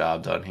get the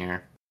job done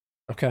here.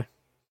 Okay.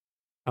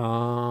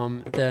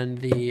 Then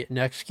the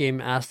next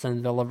game,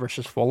 Aston Villa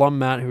versus Fulham.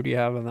 Matt, who do you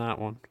have in that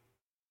one?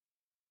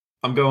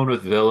 I'm going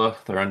with Villa.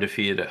 They're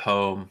undefeated at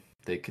home.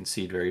 They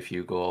concede very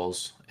few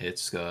goals.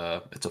 It's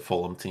a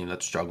Fulham team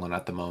that's struggling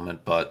at the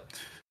moment, but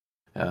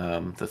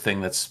the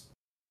thing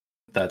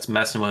that's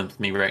messing with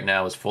me right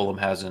now is Fulham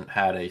hasn't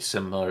had a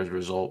similar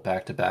result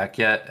back to back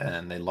yet,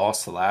 and they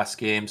lost the last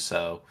game,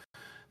 so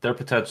they're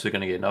potentially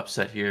going to get an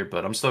upset here.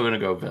 But I'm still going to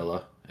go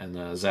Villa,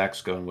 and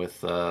Zach's going with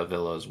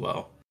Villa as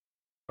well.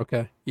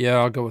 Okay. Yeah,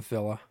 I'll go with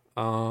Villa.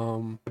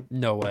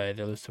 No way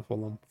they lose to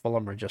Fulham.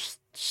 Fulham are just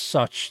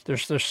they're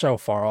so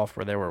far off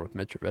where they were with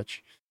Mitrovic.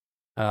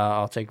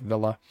 I'll take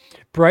Villa.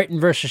 Brighton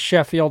versus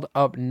Sheffield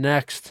up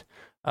next.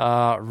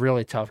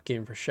 Really tough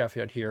game for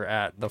Sheffield here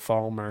at the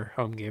Falmer,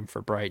 home game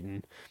for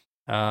Brighton.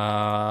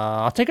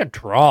 I'll take a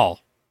draw.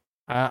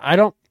 I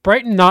don't.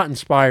 Brighton not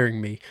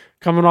inspiring me.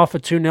 Coming off a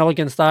 2-0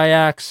 against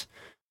Ajax.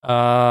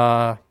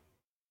 I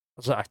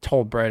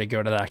told Bray to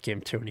go to that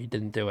game too, and he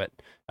didn't do it.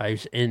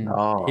 He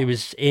No,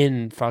 was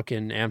in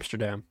fucking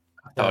Amsterdam.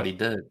 I thought he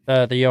did.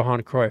 The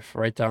Johan Cruyff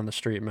right down the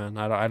street, man.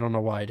 I don't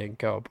know why I didn't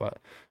go, but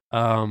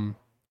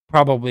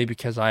probably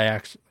because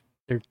Ajax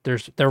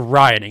they're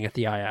rioting at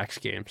the Ajax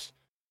games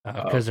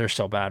because they're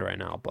so bad right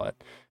now. But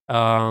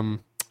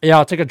yeah,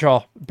 I'll take a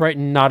draw.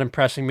 Brighton not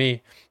impressing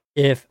me.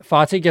 If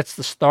Fati gets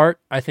the start,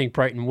 I think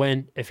Brighton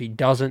win. If he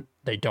doesn't,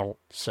 they don't.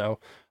 So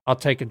I'll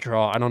take a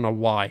draw. I don't know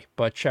why,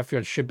 but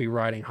Sheffield should be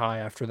riding high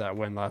after that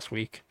win last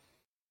week.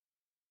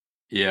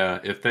 Yeah,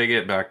 if they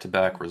get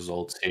back-to-back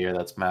results here,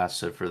 that's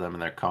massive for them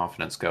and their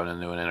confidence going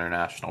into an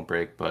international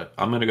break. But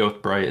I'm gonna go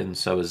with Brighton.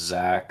 So is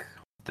Zach.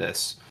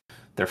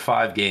 They're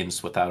 5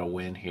 games without a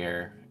win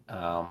here.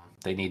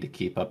 They need to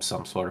keep up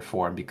some sort of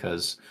form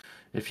because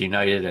if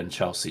United and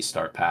Chelsea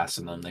start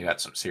passing them, they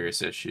got some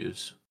serious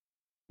issues.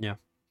 Yeah.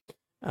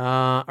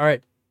 All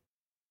right.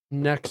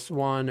 Next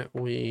one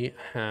we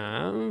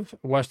have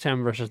West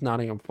Ham versus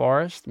Nottingham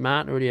Forest.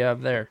 Matt, who do you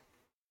have there?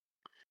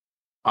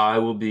 I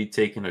will be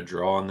taking a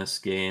draw in this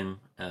game.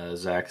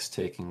 Zach's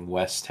taking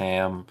West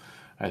Ham.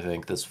 I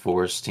think this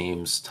Forest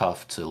team's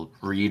tough to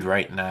read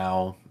right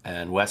now,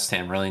 and West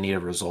Ham really need a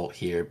result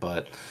here.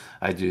 But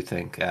I do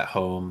think at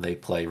home they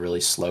play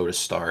really slow to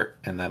start,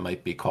 and that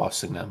might be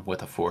costing them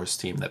with a Forest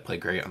team that play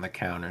great on the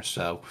counter.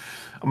 So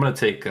I'm going to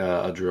take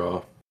a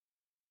draw.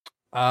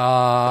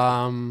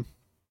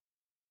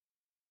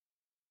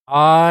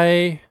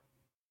 I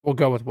will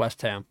go with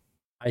West Ham.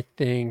 I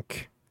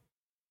think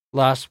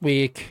last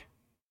week,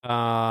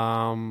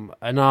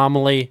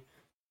 anomaly.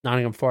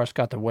 Nottingham Forest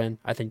got the win.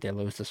 I think they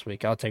lose this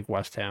week. I'll take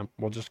West Ham.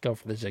 We'll just go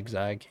for the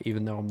zigzag,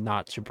 even though I'm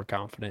not super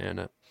confident in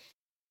it.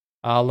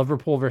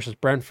 Liverpool versus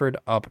Brentford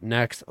up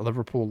next.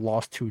 Liverpool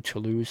lost to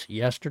Toulouse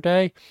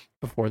yesterday.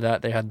 Before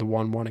that, they had the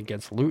 1-1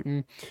 against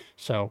Luton.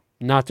 So,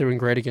 not doing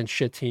great against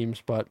shit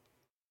teams, but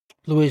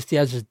Luis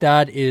Diaz's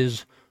dad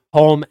is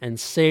home and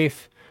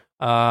safe.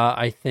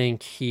 I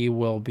think he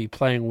will be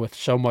playing with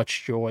so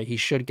much joy. He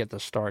should get the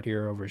start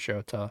here over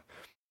Jota.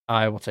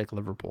 I will take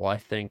Liverpool. I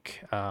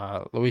think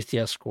Luis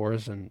Diaz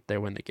scores and they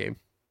win the game.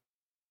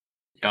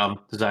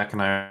 Zach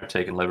and I are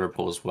taking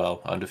Liverpool as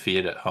well,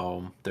 undefeated at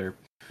home.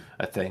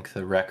 I think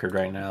the record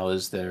right now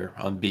is they're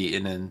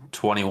unbeaten in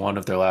 21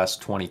 of their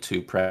last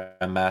 22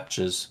 Prem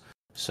matches.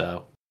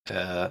 So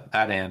at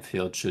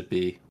Anfield should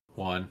be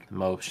one.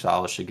 Mo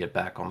Salah should get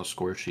back on the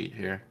score sheet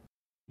here.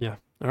 Yeah.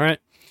 All right.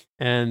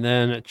 And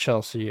then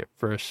Chelsea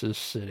versus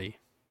City.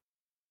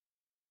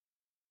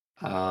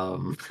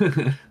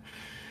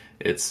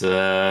 It's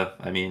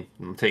I'm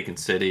taking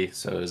City,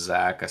 so is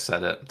Zach. I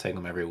said it, I'm taking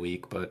them every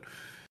week, but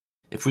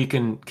if we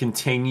can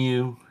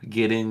continue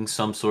getting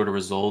some sort of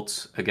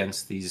results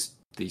against these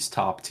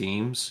top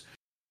teams,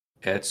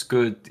 it's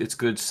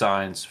good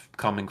signs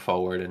coming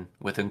forward, and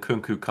with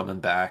Nkunku coming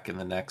back in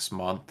the next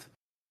month,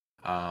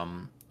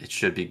 it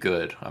should be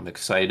good. I'm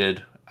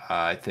excited.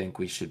 I think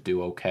we should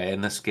do okay in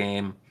this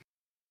game,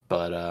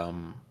 but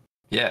I'm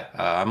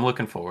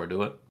looking forward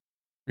to it.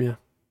 Yeah.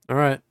 All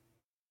right.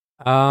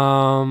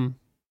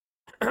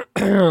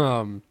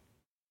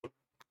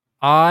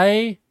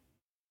 I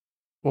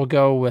will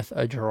go with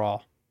a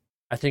draw.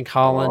 I think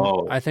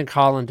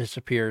Holland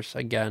disappears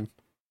again.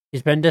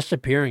 He's been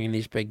disappearing in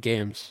these big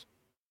games.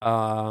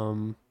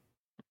 Bad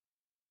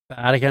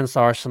against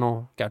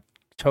Arsenal, got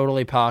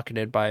totally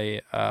pocketed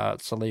by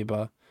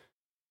Saliba.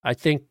 I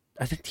think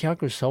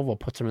Thiago Silva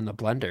puts him in the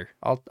blender.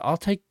 I'll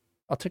take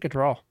a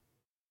draw.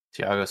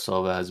 Thiago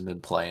Silva hasn't been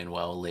playing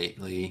well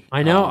lately.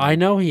 I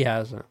know he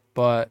hasn't,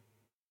 but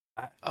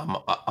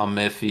I'm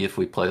iffy if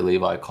we play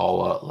Levi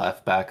Colwill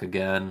left back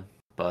again.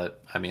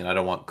 But I mean, I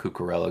don't want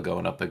Cucurella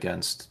going up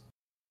against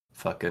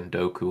fucking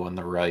Doku on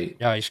the right.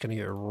 Yeah, he's gonna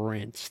get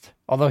rinsed.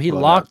 Although he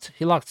locked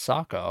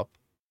Saka up.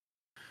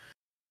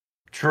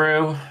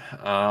 True,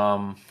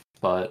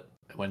 but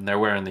when they're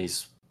wearing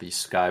these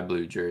sky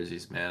blue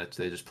jerseys, man,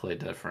 they just play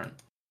different.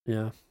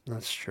 Yeah,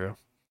 that's true.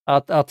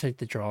 I'll take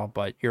the draw,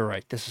 but you're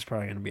right. This is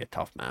probably gonna be a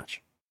tough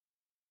match.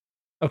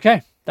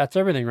 Okay, that's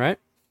everything, right?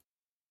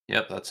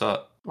 Yep, that's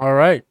up. All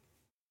right.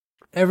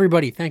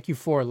 Everybody, thank you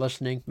for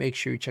listening. Make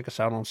sure you check us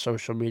out on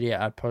social media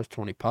at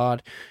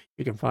Post20Pod.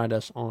 You can find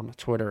us on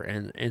Twitter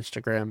and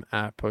Instagram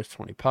at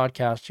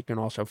Post20Podcast. You can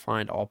also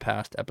find all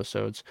past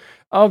episodes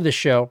of the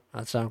show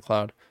at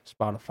SoundCloud,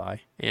 Spotify,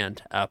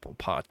 and Apple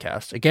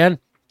Podcasts. Again,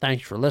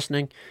 thanks for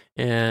listening,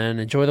 and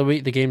enjoy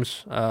the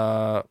games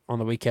on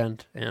the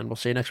weekend, and we'll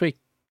see you next week.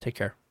 Take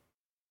care.